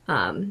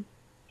 And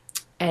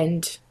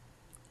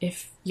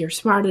if you're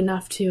smart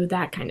enough to,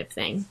 that kind of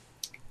thing.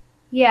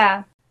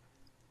 Yeah.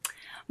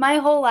 My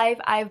whole life,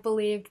 I've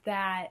believed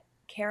that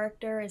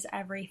character is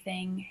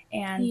everything,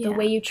 and the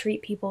way you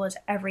treat people is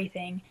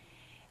everything.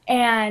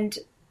 And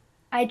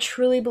I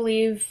truly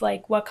believe,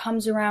 like, what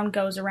comes around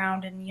goes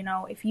around, and, you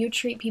know, if you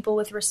treat people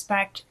with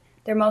respect,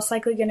 they're most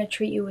likely going to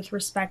treat you with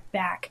respect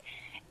back.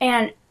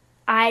 And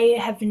I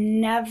have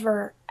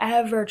never,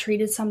 ever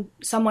treated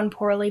someone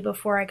poorly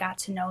before I got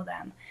to know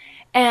them.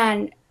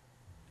 And,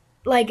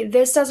 like,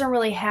 this doesn't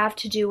really have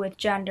to do with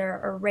gender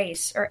or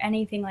race or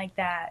anything like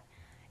that.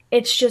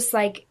 it's just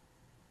like,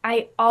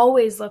 I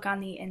always look on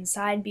the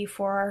inside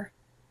before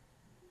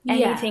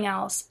anything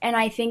else. And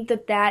I think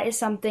that that is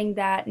something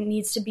that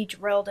needs to be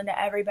drilled into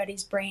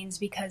everybody's brains,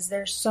 because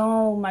there's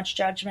so much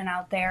judgment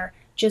out there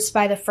just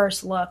by the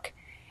first look.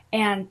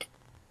 And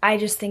I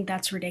just think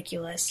that's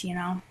ridiculous, you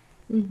know?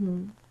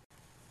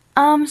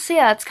 So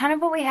yeah, that's kind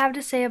of what we have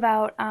to say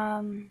about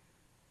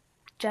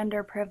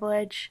gender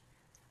privilege.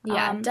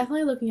 Yeah,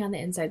 definitely looking on the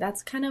inside.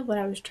 That's kind of what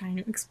I was trying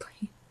to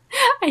explain.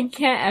 I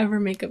can't ever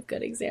make up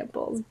good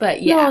examples,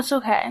 but yeah. No, it's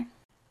okay.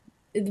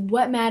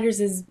 What matters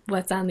is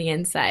what's on the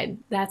inside.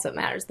 That's what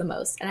matters the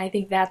most. And I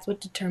think that's what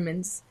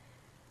determines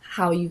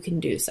how you can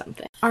do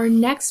something. Our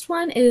next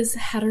one is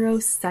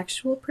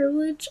heterosexual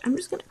privilege. I'm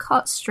just going to call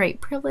it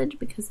straight privilege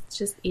because it's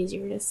just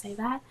easier to say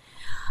that.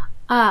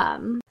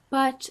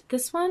 But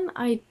this one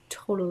I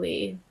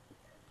totally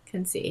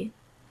can see.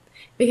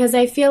 Because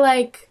I feel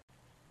like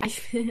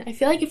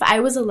if I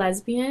was a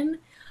lesbian,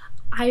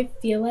 I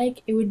feel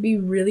like it would be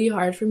really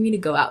hard for me to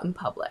go out in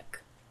public.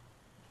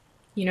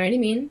 You know what I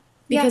mean?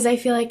 Because I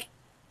feel like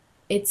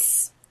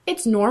it's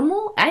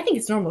normal. I think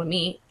it's normal to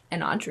me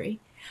and Audrey.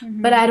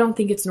 But I don't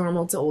think it's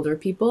normal to older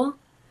people.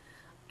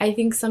 I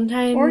think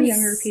sometimes... Or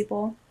younger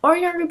people. Or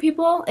younger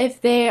people,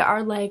 if they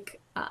are,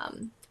 like,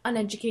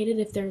 uneducated,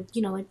 if they're,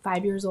 you know, like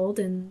 5 years old.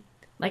 And,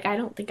 like, I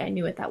don't think I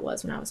knew what that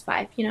was when I was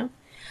 5, you know?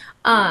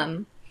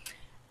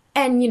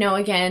 And, you know,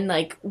 again,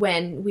 like,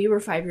 when we were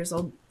 5 years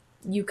old,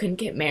 you couldn't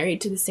get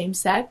married to the same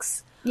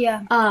sex.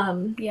 Yeah.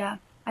 Yeah.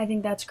 I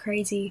think that's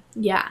crazy.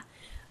 Yeah.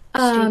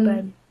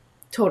 Stupid.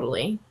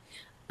 Totally.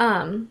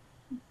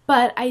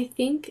 But I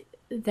think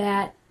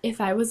that if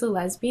I was a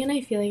lesbian,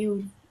 I feel like it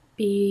would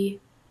be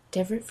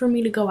different for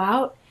me to go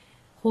out,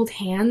 hold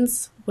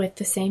hands with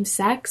the same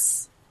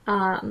sex, go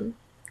on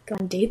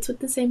dates with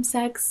the same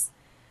sex.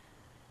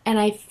 And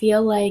I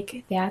feel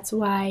like that's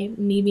why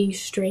me being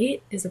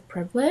straight is a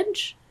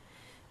privilege,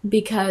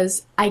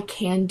 because I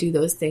can do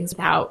those things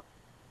without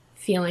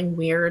feeling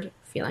weird,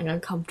 feeling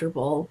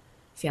uncomfortable,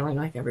 feeling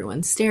like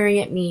everyone's staring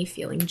at me,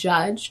 feeling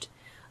judged.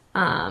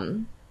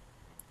 And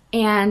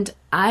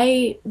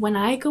when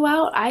I go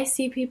out, I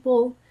see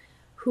people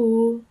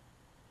who,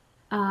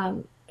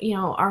 you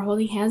know, are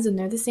holding hands and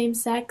they're the same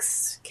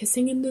sex,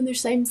 kissing and they're the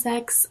same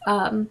sex,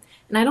 and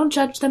I don't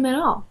judge them at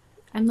all.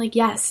 I'm like,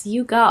 yes,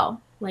 you go.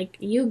 Like,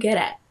 you get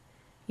it.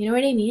 You know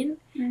what I mean?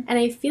 Mm-hmm. And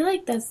I feel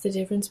like that's the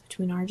difference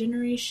between our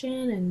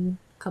generation and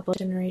a couple of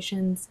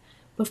generations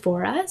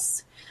before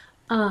us.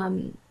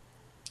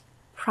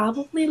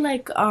 Probably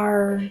like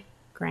our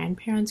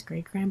grandparents,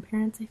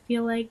 great-grandparents, I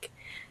feel like.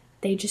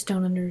 They just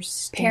don't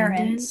understand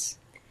Parents.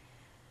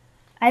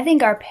 I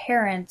think our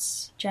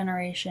parents'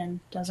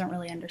 generation doesn't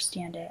really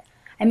understand it.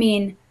 I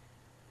mean...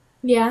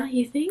 Yeah,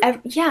 you think?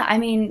 Yeah, I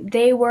mean,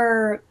 they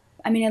were...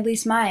 I mean, at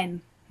least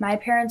mine. My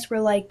parents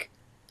were like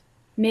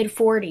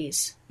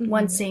mid-40s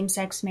when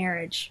same-sex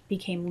marriage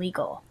became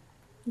legal.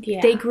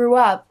 Yeah. They grew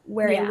up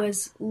where it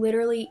was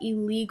literally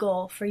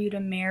illegal for you to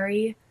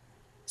marry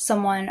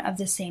someone of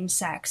the same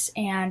sex.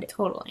 And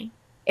totally.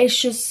 It's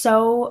just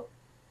so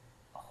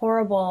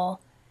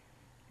horrible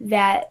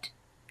that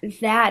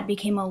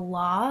became a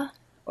law,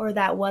 or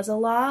that was a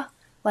law.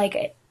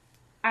 Like,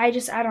 I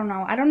don't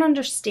know. I don't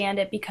understand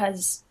it,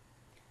 because...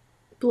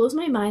 It blows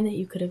my mind that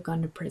you could have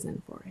gone to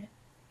prison for it.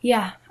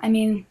 Yeah, I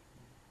mean,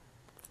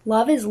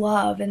 love is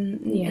love,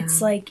 and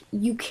it's like,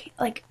 you can't,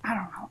 like, I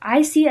don't know.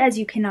 I see it as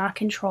you cannot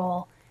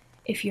control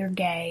if you're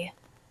gay,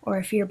 or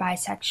if you're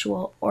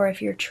bisexual, or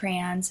if you're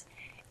trans.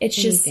 It's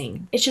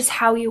just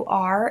how you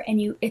are,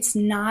 and it's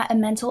not a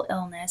mental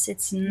illness.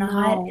 It's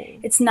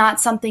not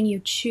something you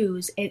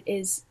choose. It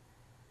is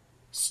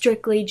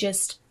strictly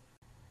just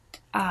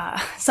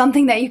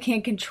something that you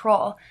can't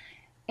control.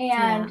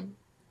 And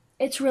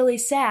it's really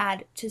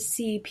sad to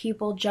see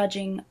people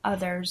judging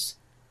others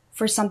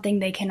for something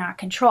they cannot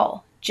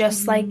control.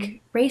 Just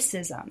like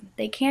racism.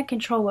 They can't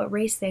control what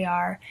race they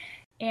are.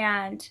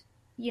 And,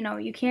 you know,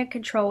 you can't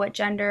control what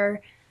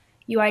gender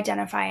you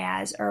identify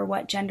as, or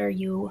what gender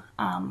you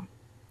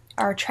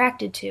are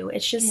attracted to.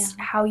 It's just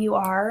how you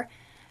are,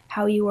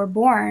 how you were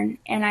born.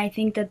 And I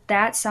think that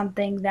that's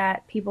something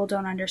that people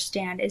don't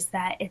understand, is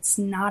that it's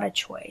not a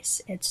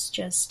choice. It's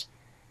just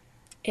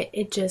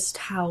it's just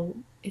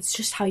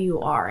how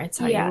you are. It's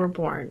how you were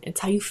born.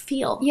 It's how you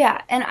feel.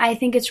 Yeah, and I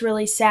think it's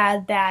really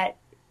sad that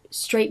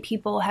straight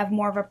people have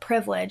more of a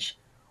privilege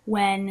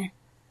when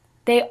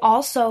they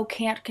also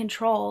can't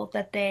control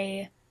that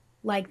they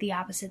like the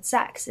opposite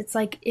sex. It's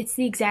like, it's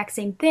the exact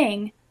same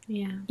thing.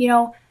 Yeah. You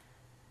know?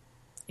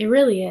 It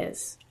really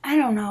is. I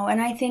don't know.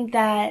 And I think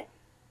that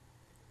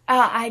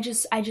I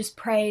just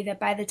pray that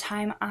by the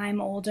time I'm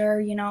older,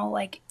 you know,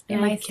 like in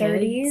my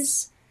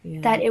 30s,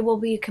 that it will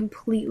be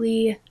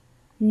completely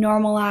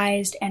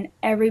normalized and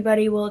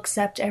everybody will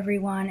accept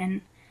everyone.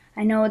 And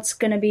I know it's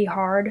going to be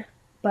hard,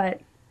 but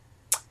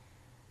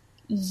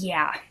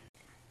yeah.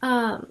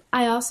 I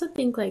also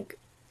think, like,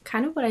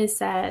 kind of what I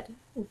said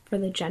for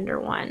the gender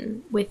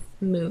one with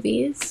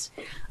movies,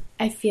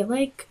 I feel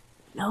like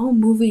no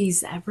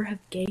movies ever have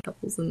gay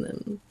couples in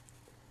them.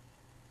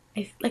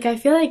 I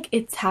feel like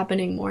it's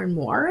happening more and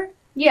more.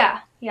 Yeah,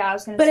 I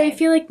was gonna But say. I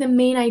feel like the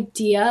main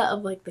idea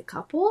of like the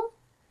couple,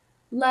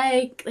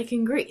 like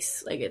in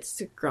Greece, like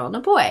it's a girl and a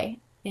boy,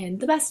 and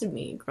The Best of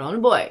Me, girl and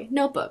a boy,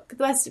 Notebook, The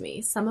Best of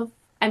Me,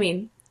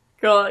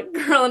 girl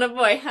and a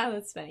boy. How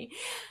that's funny.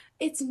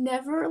 It's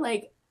never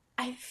like,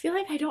 I feel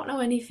like I don't know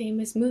any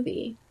famous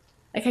movie.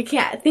 Like I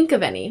can't think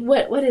of any.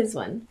 What is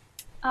one?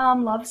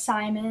 Love,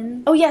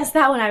 Simon. Oh yes,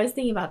 that one. I was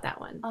thinking about that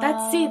one.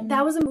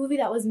 That was a movie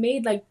that was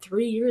made like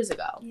 3 years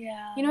ago.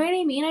 Yeah. You know what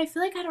I mean? I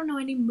feel like I don't know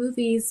any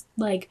movies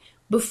like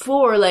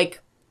before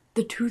like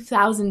the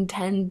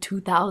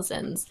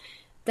 2010-2000s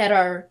that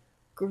are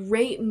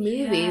great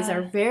movies,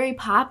 are very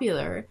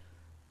popular,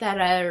 that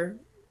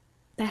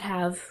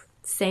have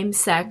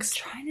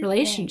same-sex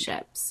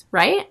relationships,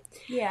 right?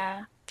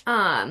 Yeah.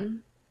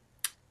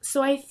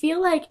 So I feel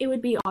like it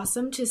would be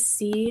awesome to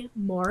see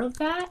more of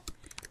that.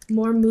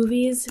 More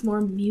movies,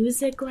 more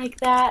music like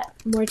that,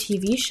 more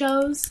TV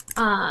shows.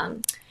 I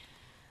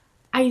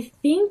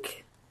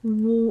think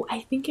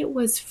it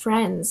was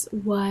Friends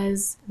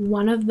was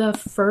one of the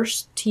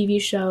first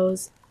TV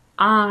shows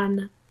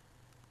on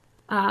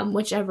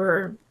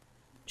whichever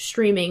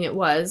streaming it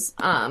was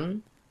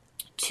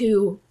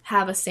to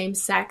have a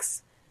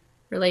same-sex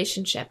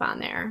relationship on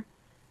there.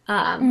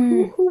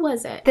 Who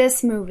was it?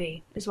 This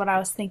movie is what I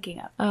was thinking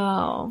of.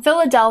 Oh.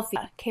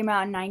 Philadelphia came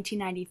out in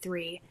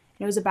 1993.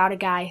 It was about a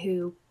guy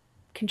who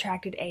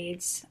contracted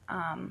AIDS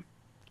by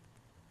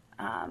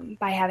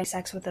having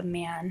sex with a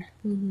man.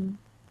 Mm-hmm.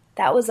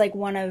 That was like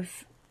one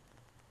of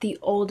the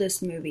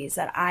oldest movies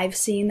that I've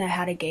seen that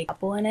had a gay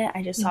couple in it.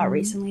 I just saw it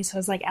recently, so it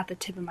was like at the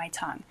tip of my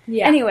tongue.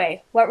 Yeah.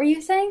 Anyway, what were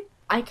you saying?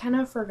 I kind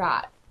of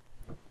forgot.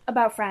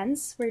 About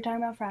Friends? Were you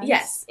talking about Friends?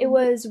 Yes. It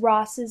was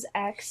Ross's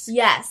ex.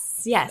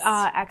 Yes.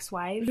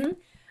 Ex-wife. Mm-hmm.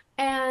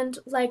 And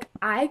like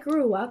I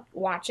grew up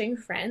watching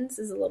Friends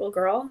as a little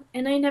girl,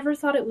 and I never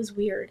thought it was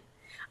weird.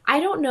 I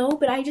don't know,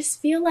 but I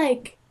just feel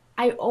like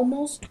I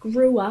almost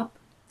grew up,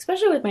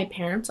 especially with my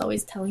parents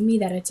always telling me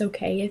that it's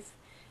okay if,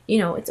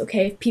 it's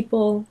okay if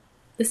people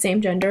the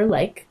same gender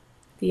like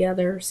the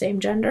other same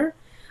gender.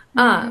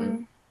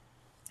 I've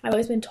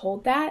always been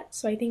told that,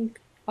 so I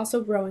think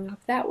also growing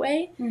up that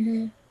way,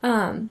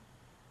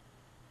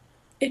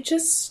 it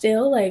just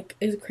still like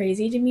is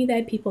crazy to me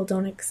that people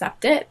don't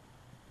accept it.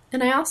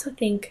 And I also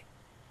think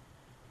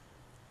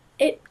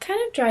it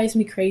kind of drives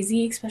me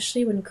crazy,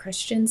 especially when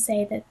Christians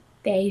say that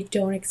they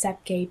don't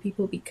accept gay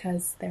people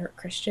because they're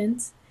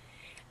Christians.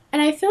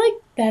 And I feel like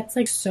that's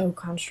like so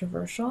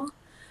controversial.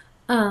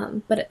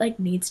 But it like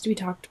needs to be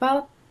talked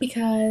about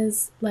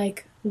because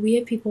like we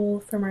have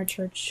people from our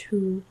church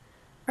who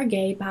are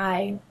gay,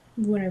 bi,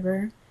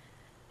 whatever,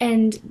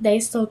 and they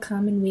still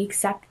come and we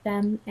accept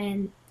them,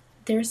 and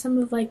they're some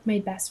of like my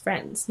best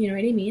friends. You know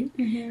what I mean?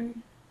 Mm-hmm.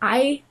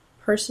 I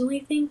personally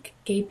think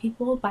gay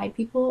people, bi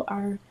people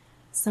are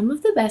some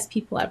of the best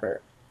people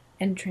ever.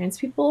 And trans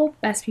people,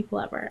 best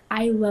people ever.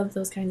 I love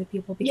those kinds of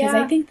people because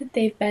I think that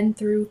they've been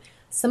through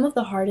some of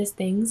the hardest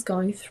things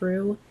going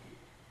through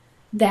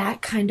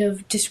that kind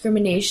of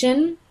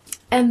discrimination.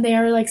 And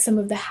they're like some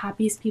of the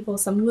happiest people,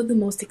 some of the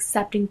most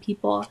accepting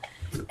people.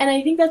 And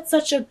I think that's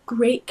such a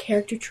great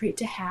character trait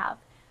to have.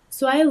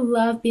 So I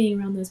love being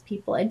around those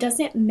people. It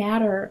doesn't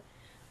matter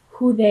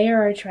who they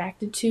are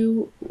attracted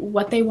to,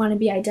 what they want to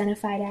be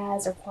identified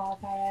as or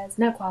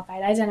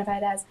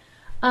identified as.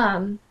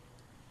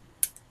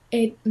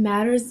 It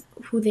matters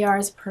who they are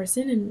as a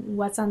person and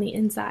what's on the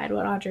inside,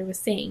 what Audrey was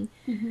saying.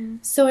 Mm-hmm.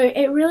 So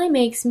it really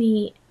makes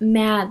me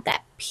mad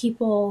that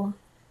people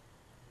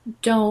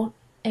don't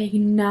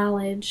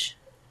acknowledge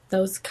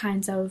those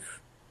kinds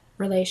of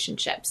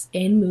relationships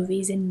in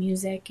movies and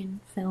music and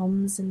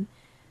films and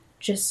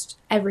just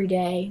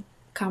everyday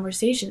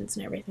conversations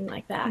and everything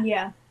like that.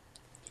 Yeah.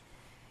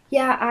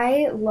 Yeah,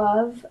 I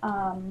love...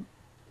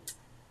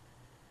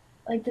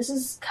 like, this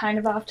is kind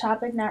of off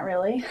topic, not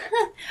really.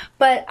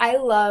 But I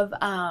love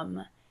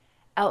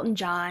Elton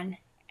John,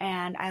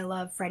 and I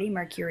love Freddie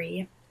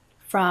Mercury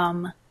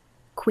from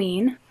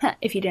Queen,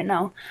 if you didn't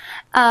know.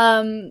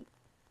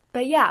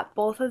 But yeah,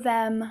 both of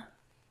them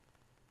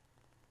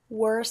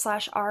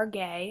were/are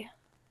gay.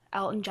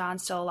 Elton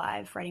John's still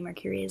alive. Freddie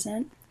Mercury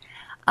isn't.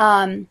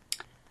 And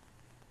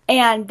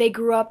they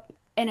grew up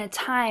in a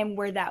time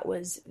where that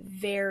was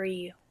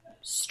very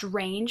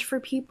strange for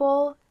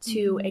people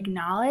to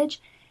acknowledge.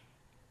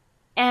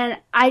 And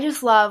I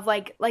just love,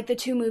 like the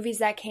two movies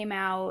that came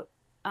out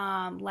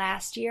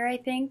last year, I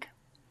think,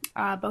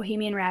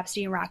 Bohemian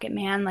Rhapsody and Rocket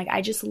Man. Like,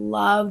 I just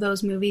love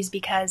those movies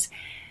because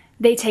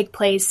they take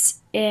place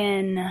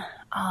in,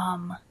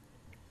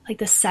 like,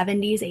 the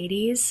 70s,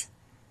 80s.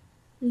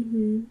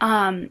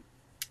 Mm-hmm.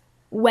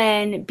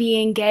 When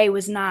being gay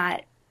was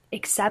not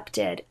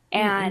accepted.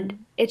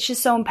 And it's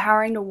just so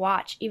empowering to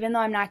watch. Even though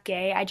I'm not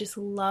gay, I just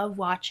love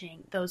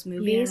watching those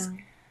movies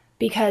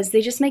because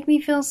they just make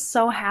me feel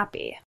so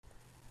happy.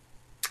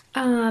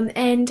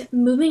 And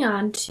moving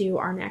on to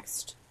our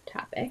next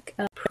topic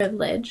of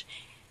privilege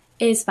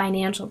is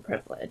financial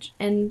privilege.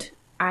 And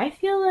I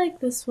feel like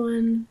this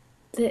one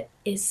that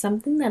is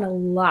something that a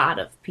lot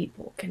of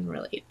people can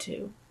relate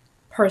to.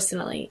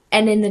 personally,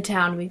 and in the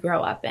town we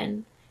grow up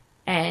in,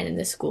 and in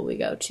the school we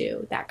go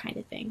to, that kind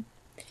of thing.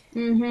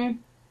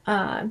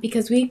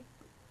 Because we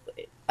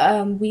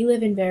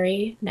live in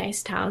very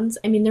nice towns.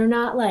 I mean, they're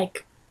not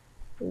like,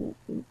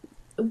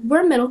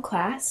 we're middle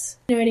class,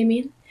 you know what I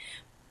mean?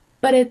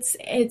 But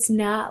it's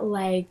not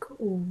like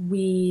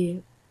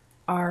we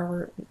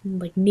are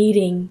like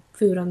needing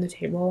food on the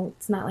table.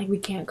 It's not like we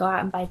can't go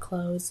out and buy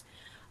clothes.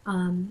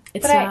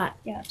 It's not.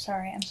 Yeah,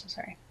 sorry. I'm so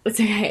sorry. It's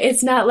okay.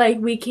 It's not like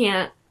we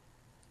can't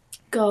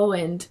go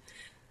and,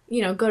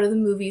 go to the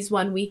movies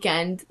one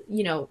weekend.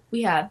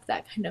 We have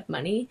that kind of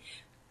money.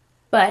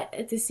 But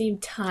at the same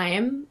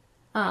time,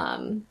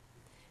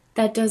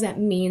 that doesn't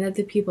mean that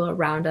the people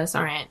around us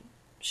aren't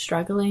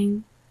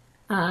struggling.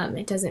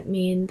 It doesn't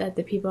mean that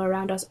the people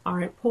around us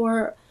aren't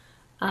poor.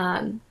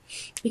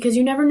 Because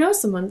you never know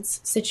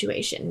someone's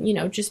situation.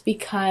 Just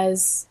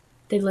because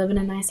they live in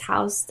a nice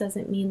house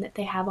doesn't mean that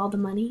they have all the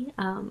money.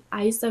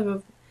 I used to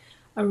have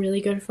a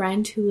really good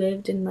friend who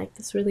lived in like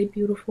this really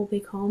beautiful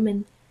big home,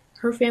 and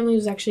her family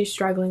was actually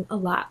struggling a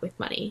lot with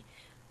money.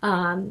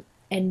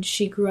 And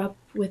she grew up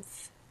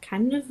with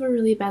kind of a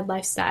really bad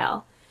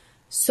lifestyle.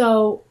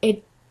 So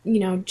it,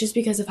 just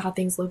because of how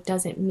things look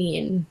doesn't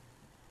mean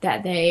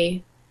that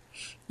they,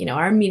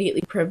 are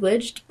immediately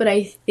privileged. But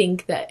I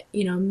think that,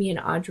 me and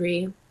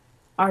Audrey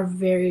are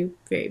very,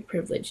 very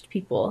privileged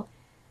people.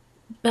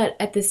 But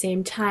at the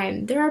same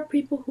time, there are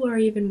people who are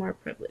even more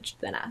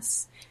privileged than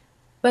us.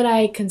 But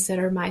I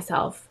consider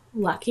myself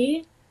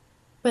lucky.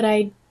 But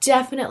I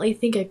definitely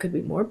think I could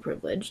be more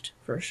privileged,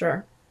 for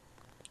sure.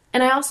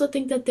 And I also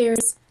think that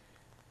there's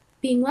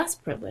being less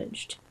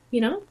privileged,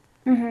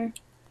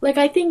 Like,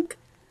 I think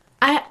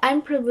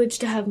I'm privileged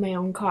to have my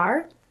own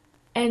car,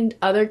 and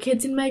other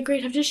kids in my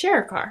grade have to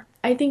share a car.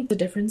 I think the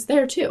difference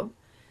there, too,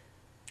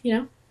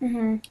 Yeah,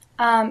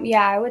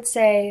 I would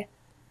say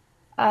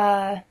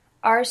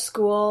our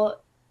school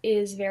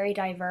is very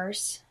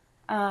diverse,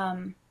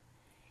 and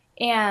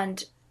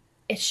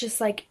it's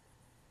just, like,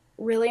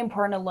 really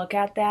important to look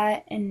at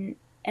that, and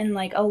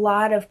like, a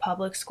lot of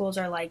public schools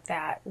are like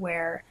that,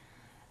 where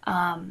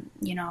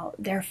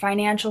their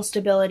financial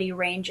stability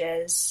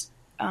ranges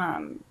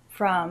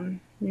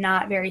from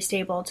not very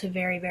stable to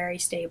very, very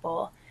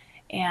stable.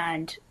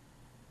 And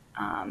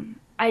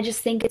I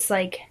just think it's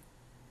like,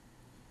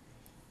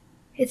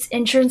 it's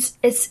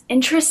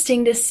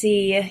interesting to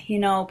see,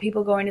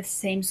 people going to the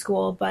same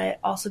school, but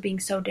also being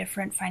so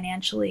different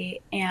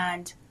financially.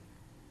 And,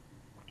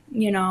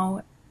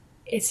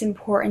 it's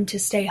important to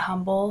stay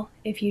humble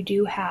if you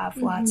do have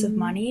lots of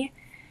money.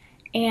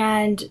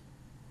 And,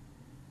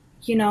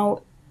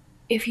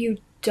 if you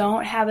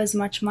don't have as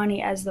much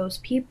money as those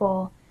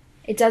people,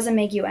 it doesn't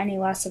make you any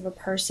less of a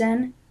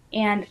person.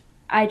 And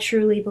I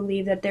truly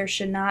believe that there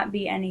should not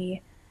be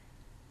any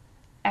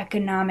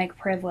economic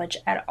privilege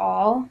at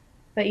all.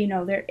 But,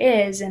 there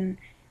is, and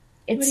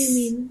it's... What do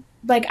you mean?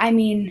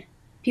 Like,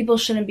 people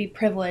shouldn't be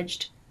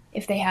privileged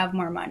if they have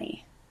more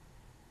money.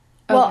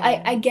 Okay. Well,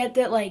 I get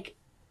that, like,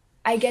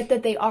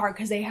 they are,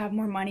 because they have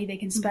more money, they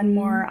can spend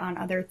more on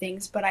other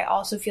things, but I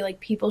also feel like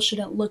people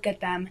shouldn't look at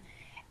them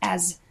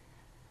as,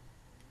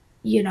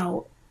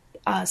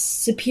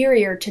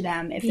 superior to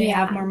them if they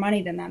have more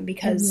money than them,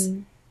 because,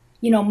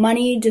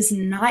 money does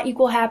not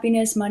equal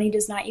happiness, money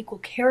does not equal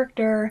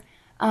character.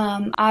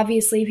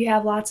 Obviously, if you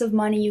have lots of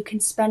money, you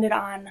can spend it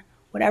on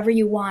whatever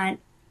you want,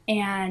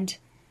 and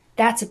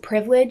that's a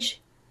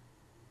privilege.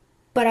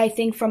 But I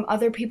think from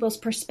other people's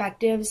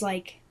perspectives,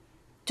 like,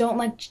 don't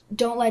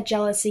let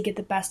jealousy get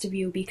the best of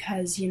you,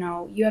 because,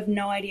 you have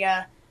no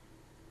idea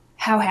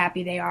how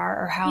happy they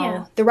are, or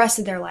how the rest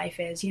of their life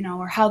is,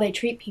 or how they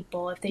treat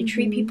people. If they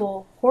treat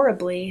people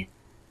horribly,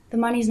 the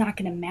money's not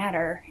going to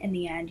matter in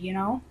the end,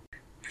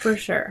 For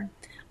sure.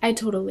 I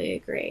totally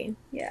agree.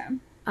 Yeah.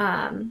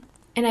 And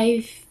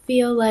I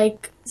feel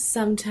like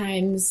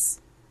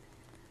sometimes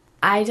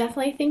I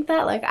definitely think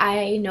that, like,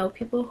 I know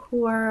people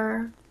who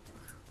are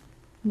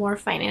more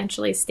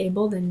financially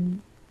stable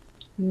than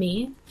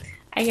me,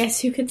 I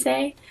guess you could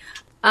say.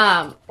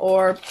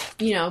 Or,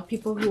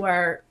 people who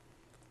are,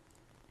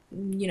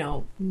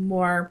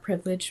 more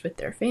privileged with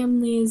their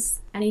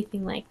families,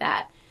 anything like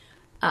that.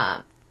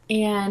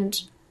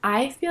 And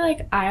I feel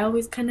like I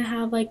always kind of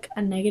have, like,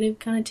 a negative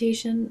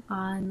connotation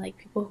on, like,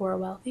 people who are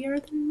wealthier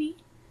than me.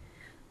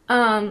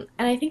 And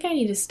I think I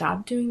need to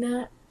stop doing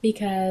that,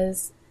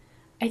 because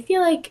I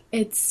feel like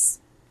it's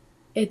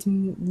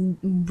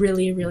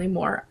really, really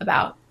more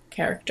about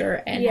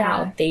character and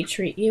how they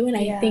treat you. And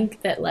I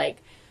think that, like,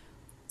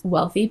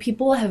 wealthy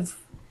people have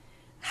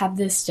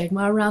this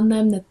stigma around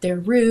them that they're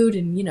rude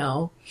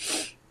and,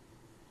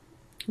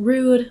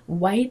 rude,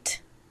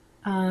 white,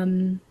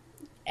 and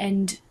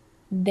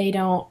they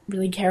don't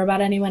really care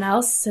about anyone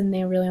else, and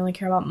they really only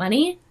care about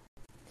money.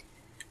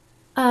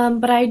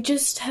 But I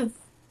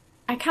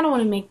kind of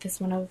want to make this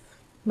one of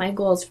my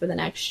goals for the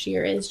next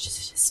year, is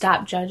just to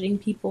stop judging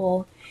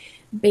people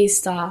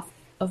based off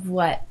of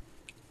what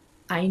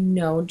I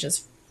know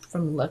just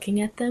from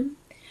looking at them.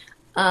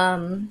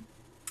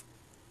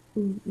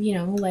 you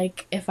know,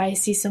 like if I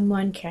see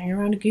someone carrying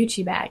around a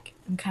Gucci bag,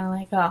 I'm kind of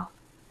like, oh,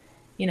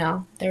 you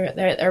know,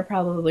 they're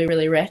probably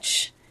really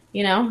rich,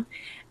 you know?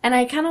 And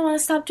I kind of want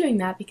to stop doing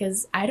that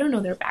because I don't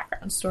know their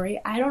background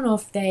story. I don't know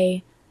if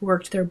they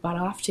worked their butt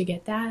off to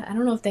get that. I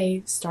don't know if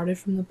they started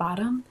from the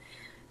bottom,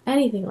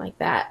 anything like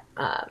that.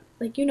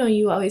 Like, you know,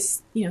 you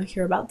always, you know,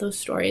 hear about those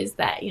stories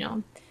that, you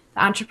know,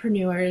 the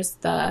entrepreneurs,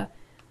 the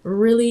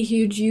really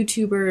huge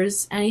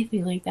YouTubers,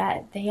 anything like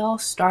that, they all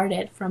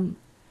started from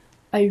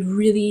a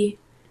really,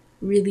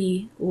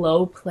 really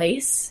low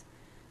place,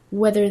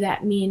 whether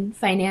that mean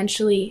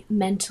financially,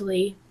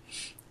 mentally,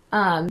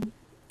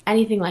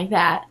 anything like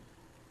that.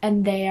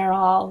 And they are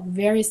all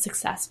very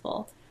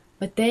successful,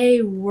 but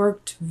they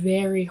worked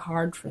very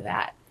hard for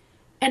that.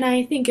 And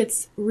I think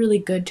it's really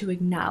good to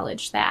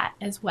acknowledge that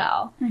as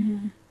well.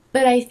 Mm-hmm.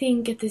 But I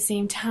think at the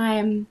same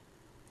time,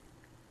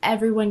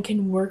 everyone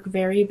can work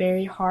very,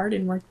 very hard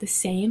and work the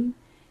same,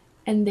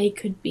 and they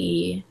could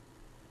be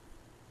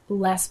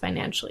less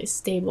financially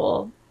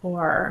stable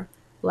or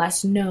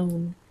less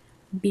known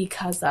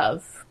because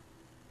of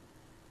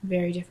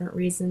very different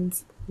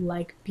reasons,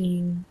 like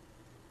being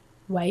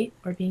white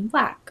or being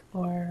black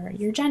or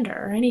your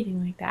gender or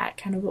anything like that,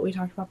 kind of what we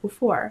talked about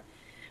before.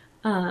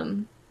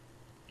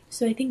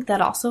 So I think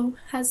that also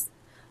has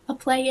a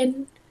play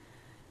in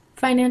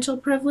financial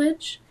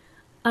privilege.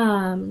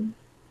 And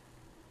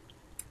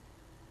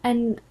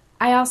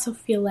I also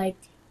feel like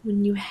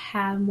when you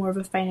have more of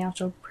a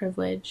financial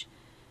privilege,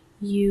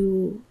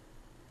 you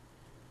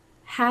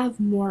have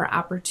more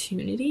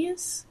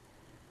opportunities.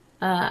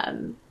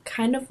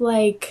 Kind of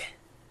like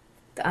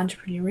the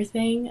entrepreneur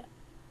thing.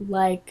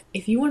 Like,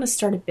 if you want to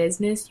start a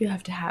business, you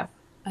have to have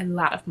a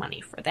lot of money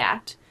for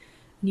that.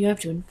 And you have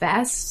to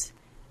invest.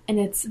 And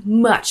it's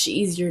much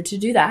easier to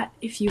do that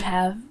if you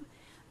have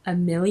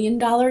 $1 million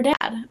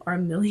dad or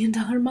 $1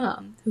 million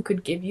mom who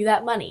could give you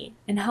that money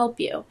and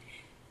help you.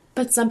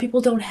 But some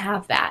people don't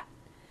have that.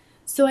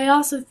 So I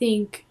also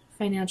think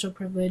financial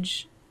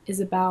privilege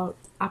is about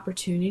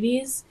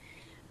opportunities.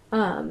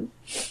 But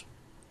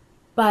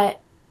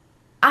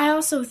I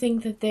also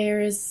think that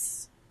there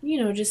is, you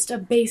know, just a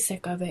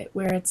basic of it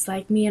where it's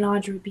like me and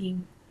Audrey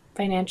being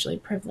financially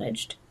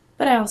privileged.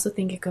 But I also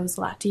think it goes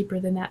a lot deeper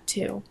than that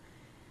too.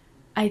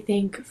 I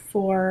think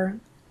for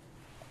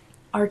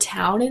our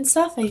town and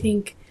stuff, I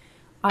think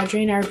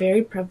Audrey and I are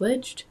very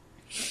privileged.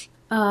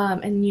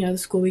 And, you know, the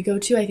school we go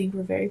to, I think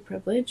we're very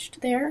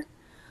privileged there.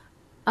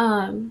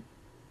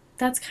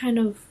 That's kind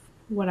of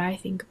what I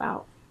think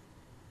about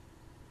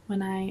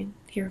when I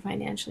hear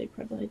financially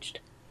privileged.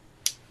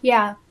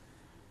 Yeah.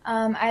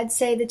 I'd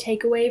say the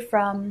takeaway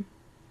from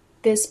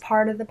this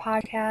part of the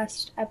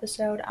podcast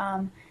episode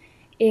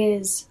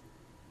is,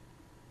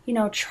 you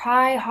know,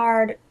 try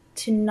hard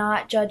to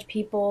not judge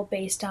people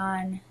based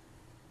on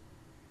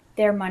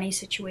their money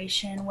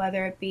situation,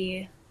 whether it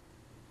be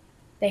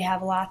they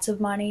have lots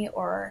of money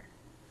or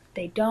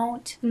they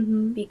don't,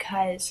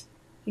 because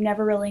you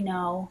never really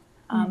know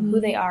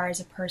who they are as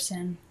a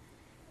person.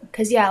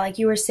 Because, yeah, like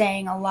you were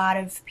saying, a lot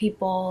of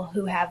people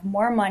who have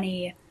more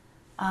money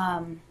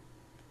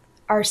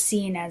are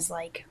seen as,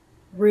 like,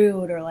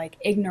 rude or, like,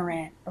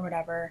 ignorant or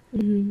whatever.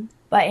 Mm-hmm.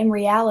 But in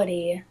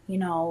reality, you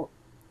know,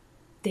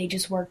 they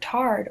just worked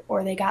hard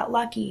or they got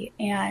lucky.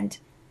 And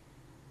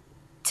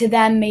to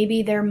them,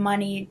 maybe their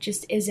money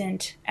just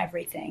isn't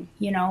everything,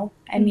 you know?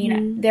 I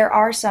mean, there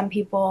are some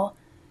people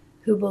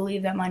who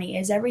believe that money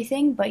is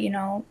everything, but, you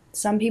know,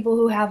 some people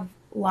who have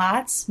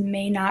lots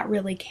may not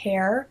really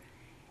care.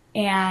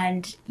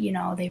 And, you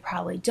know, they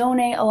probably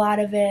donate a lot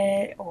of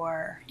it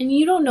or... And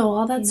you don't know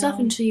all that stuff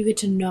until you get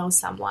to know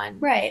someone.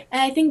 Right.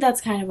 And I think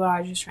that's kind of what I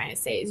was just trying to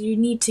say, is you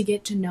need to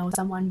get to know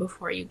someone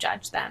before you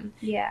judge them.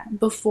 Yeah.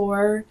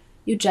 Before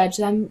you judge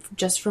them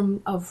just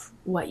from of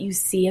what you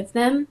see of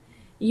them,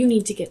 you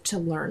need to get to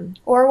learn.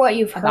 Or what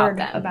you've heard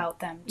about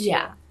them, too.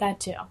 Yeah, that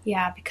too.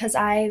 Yeah, because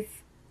I've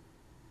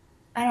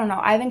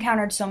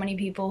encountered so many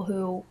people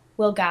who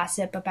will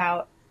gossip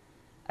about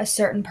a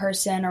certain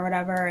person or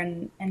whatever,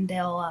 and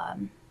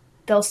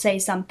they'll say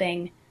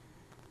something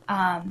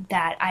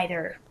that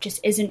either just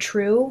isn't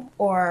true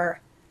or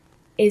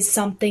is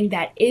something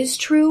that is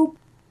true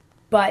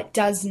but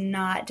does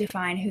not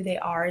define who they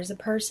are as a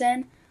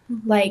person.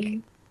 Mm-hmm. Like,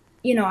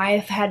 you know,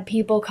 I've had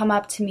people come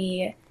up to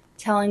me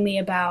telling me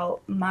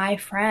about my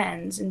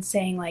friends and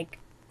saying, like,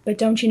 but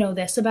don't you know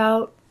this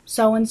about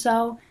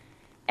so-and-so?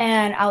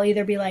 And I'll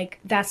either be like,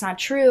 that's not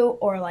true,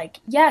 or like,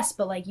 yes,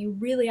 but like, you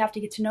really have to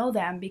get to know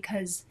them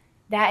because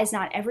that is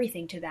not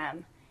everything to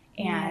them.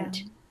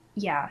 And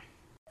yeah.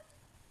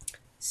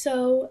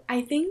 So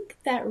I think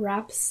that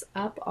wraps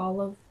up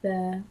all of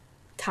the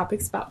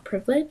topics about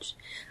privilege.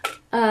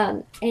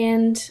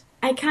 And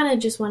I kind of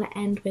just want to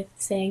end with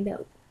saying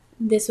that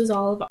this was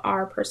all of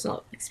our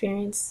personal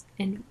experience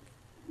and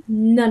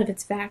none of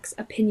its facts,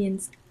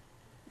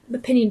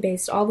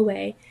 opinion-based all the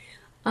way.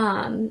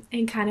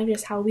 And kind of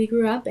just how we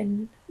grew up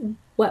and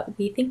what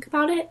we think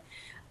about it.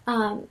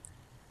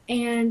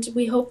 And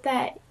we hope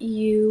that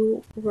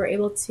you were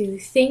able to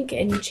think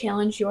and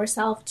challenge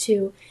yourself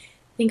to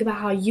think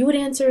about how you would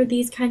answer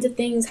these kinds of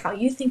things, how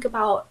you think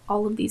about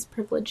all of these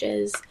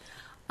privileges.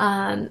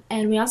 And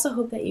we also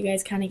hope that you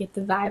guys kind of get the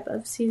vibe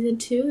of season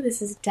 2.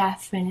 This is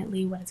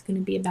definitely what it's going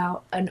to be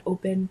about, an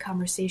open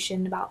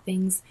conversation about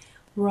things,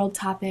 world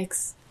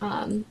topics,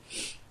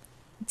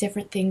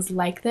 different things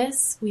like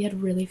this. We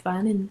had really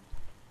fun, and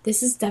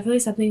this is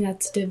definitely something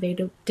that's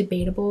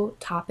debatable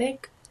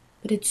topic,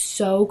 but it's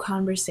so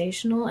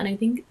conversational, and I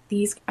think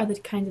these are the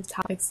kinds of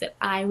topics that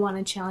I want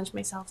to challenge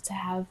myself to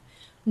have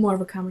more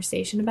of a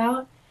conversation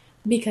about,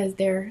 because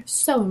they're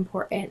so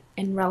important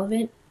and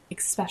relevant,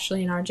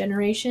 especially in our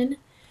generation,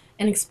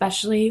 and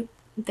especially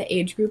the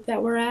age group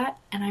that we're at,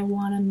 and I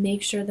want to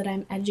make sure that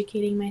I'm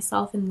educating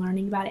myself and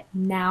learning about it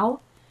now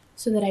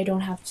so that I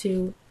don't have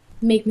to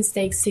make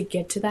mistakes to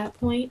get to that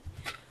point,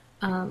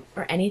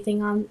 or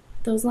anything on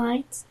those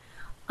lines.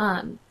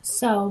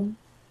 So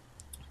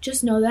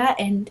just know that,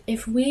 and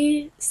if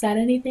we said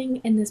anything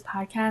in this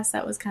podcast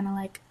that was kind of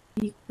like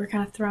we're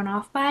kind of thrown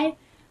off by,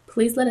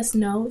 please let us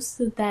know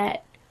so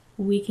that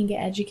we can get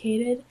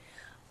educated.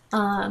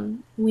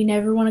 We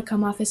never want to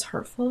come off as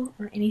hurtful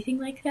or anything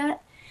like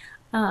that.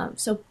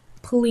 So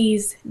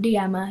please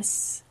DM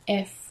us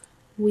if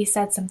we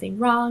said something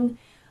wrong,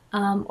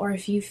 or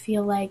if you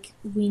feel like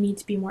we need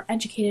to be more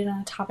educated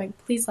on a topic,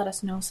 please let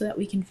us know so that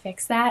we can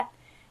fix that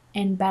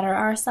and better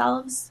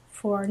ourselves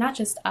for not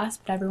just us,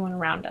 but everyone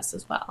around us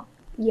as well.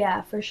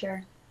 Yeah, for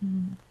sure.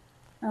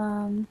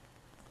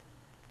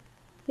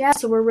 Yeah,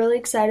 so we're really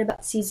excited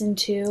about season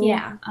 2.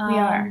 Yeah, we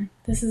are.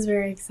 This is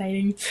very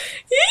exciting.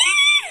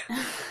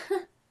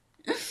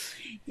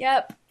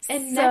 Yep.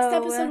 And next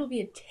episode will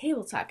be a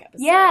table talk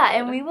episode. Yeah,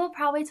 and we will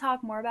probably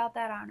talk more about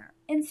that on our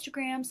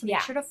Instagram, so make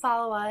sure to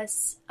follow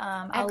us.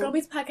 At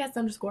Girlbeats Podcast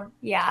 _.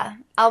 Yeah,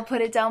 I'll put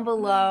it down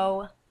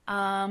below.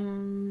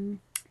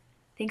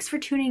 Thanks for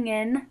tuning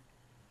in.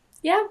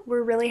 Yeah,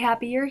 we're really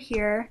happy you're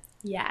here.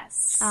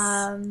 Yes.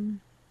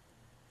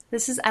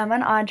 This is Emma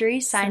and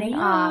Audrey signing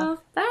off.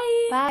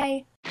 Bye.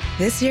 Bye.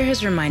 This year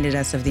has reminded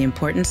us of the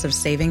importance of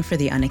saving for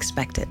the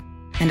unexpected.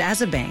 And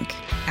as a bank,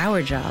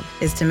 our job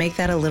is to make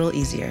that a little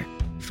easier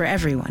for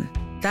everyone.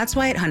 That's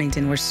why at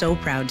Huntington, we're so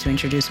proud to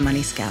introduce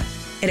Money Scout.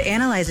 It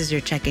analyzes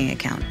your checking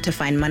account to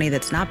find money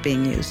that's not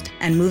being used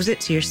and moves it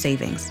to your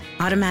savings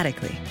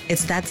automatically.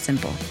 It's that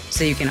simple,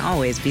 so you can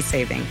always be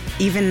saving,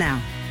 even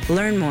now.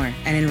 Learn more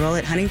and enroll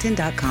at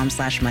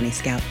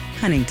huntington.com/moneyscout.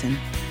 Huntington,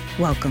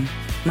 welcome.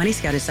 Money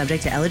Scout is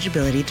subject to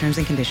eligibility, terms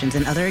and conditions,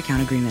 and other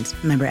account agreements.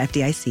 Member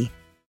FDIC.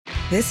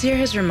 This year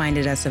has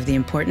reminded us of the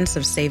importance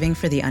of saving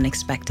for the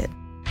unexpected.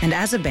 And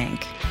as a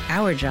bank,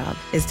 our job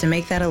is to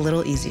make that a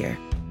little easier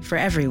for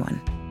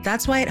everyone.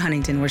 That's why at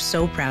Huntington, we're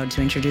so proud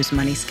to introduce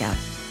Money Scout.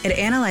 It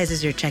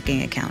analyzes your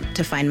checking account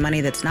to find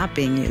money that's not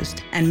being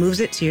used and moves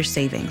it to your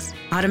savings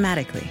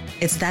automatically.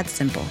 It's that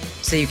simple,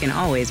 so you can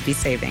always be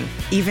saving,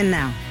 even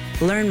now.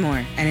 Learn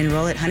more and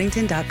enroll at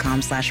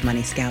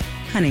huntington.com/moneyscout.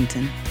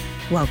 Huntington,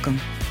 welcome.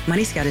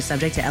 Money Scout is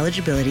subject to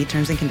eligibility,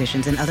 terms and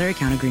conditions, and other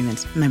account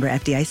agreements. Member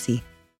FDIC.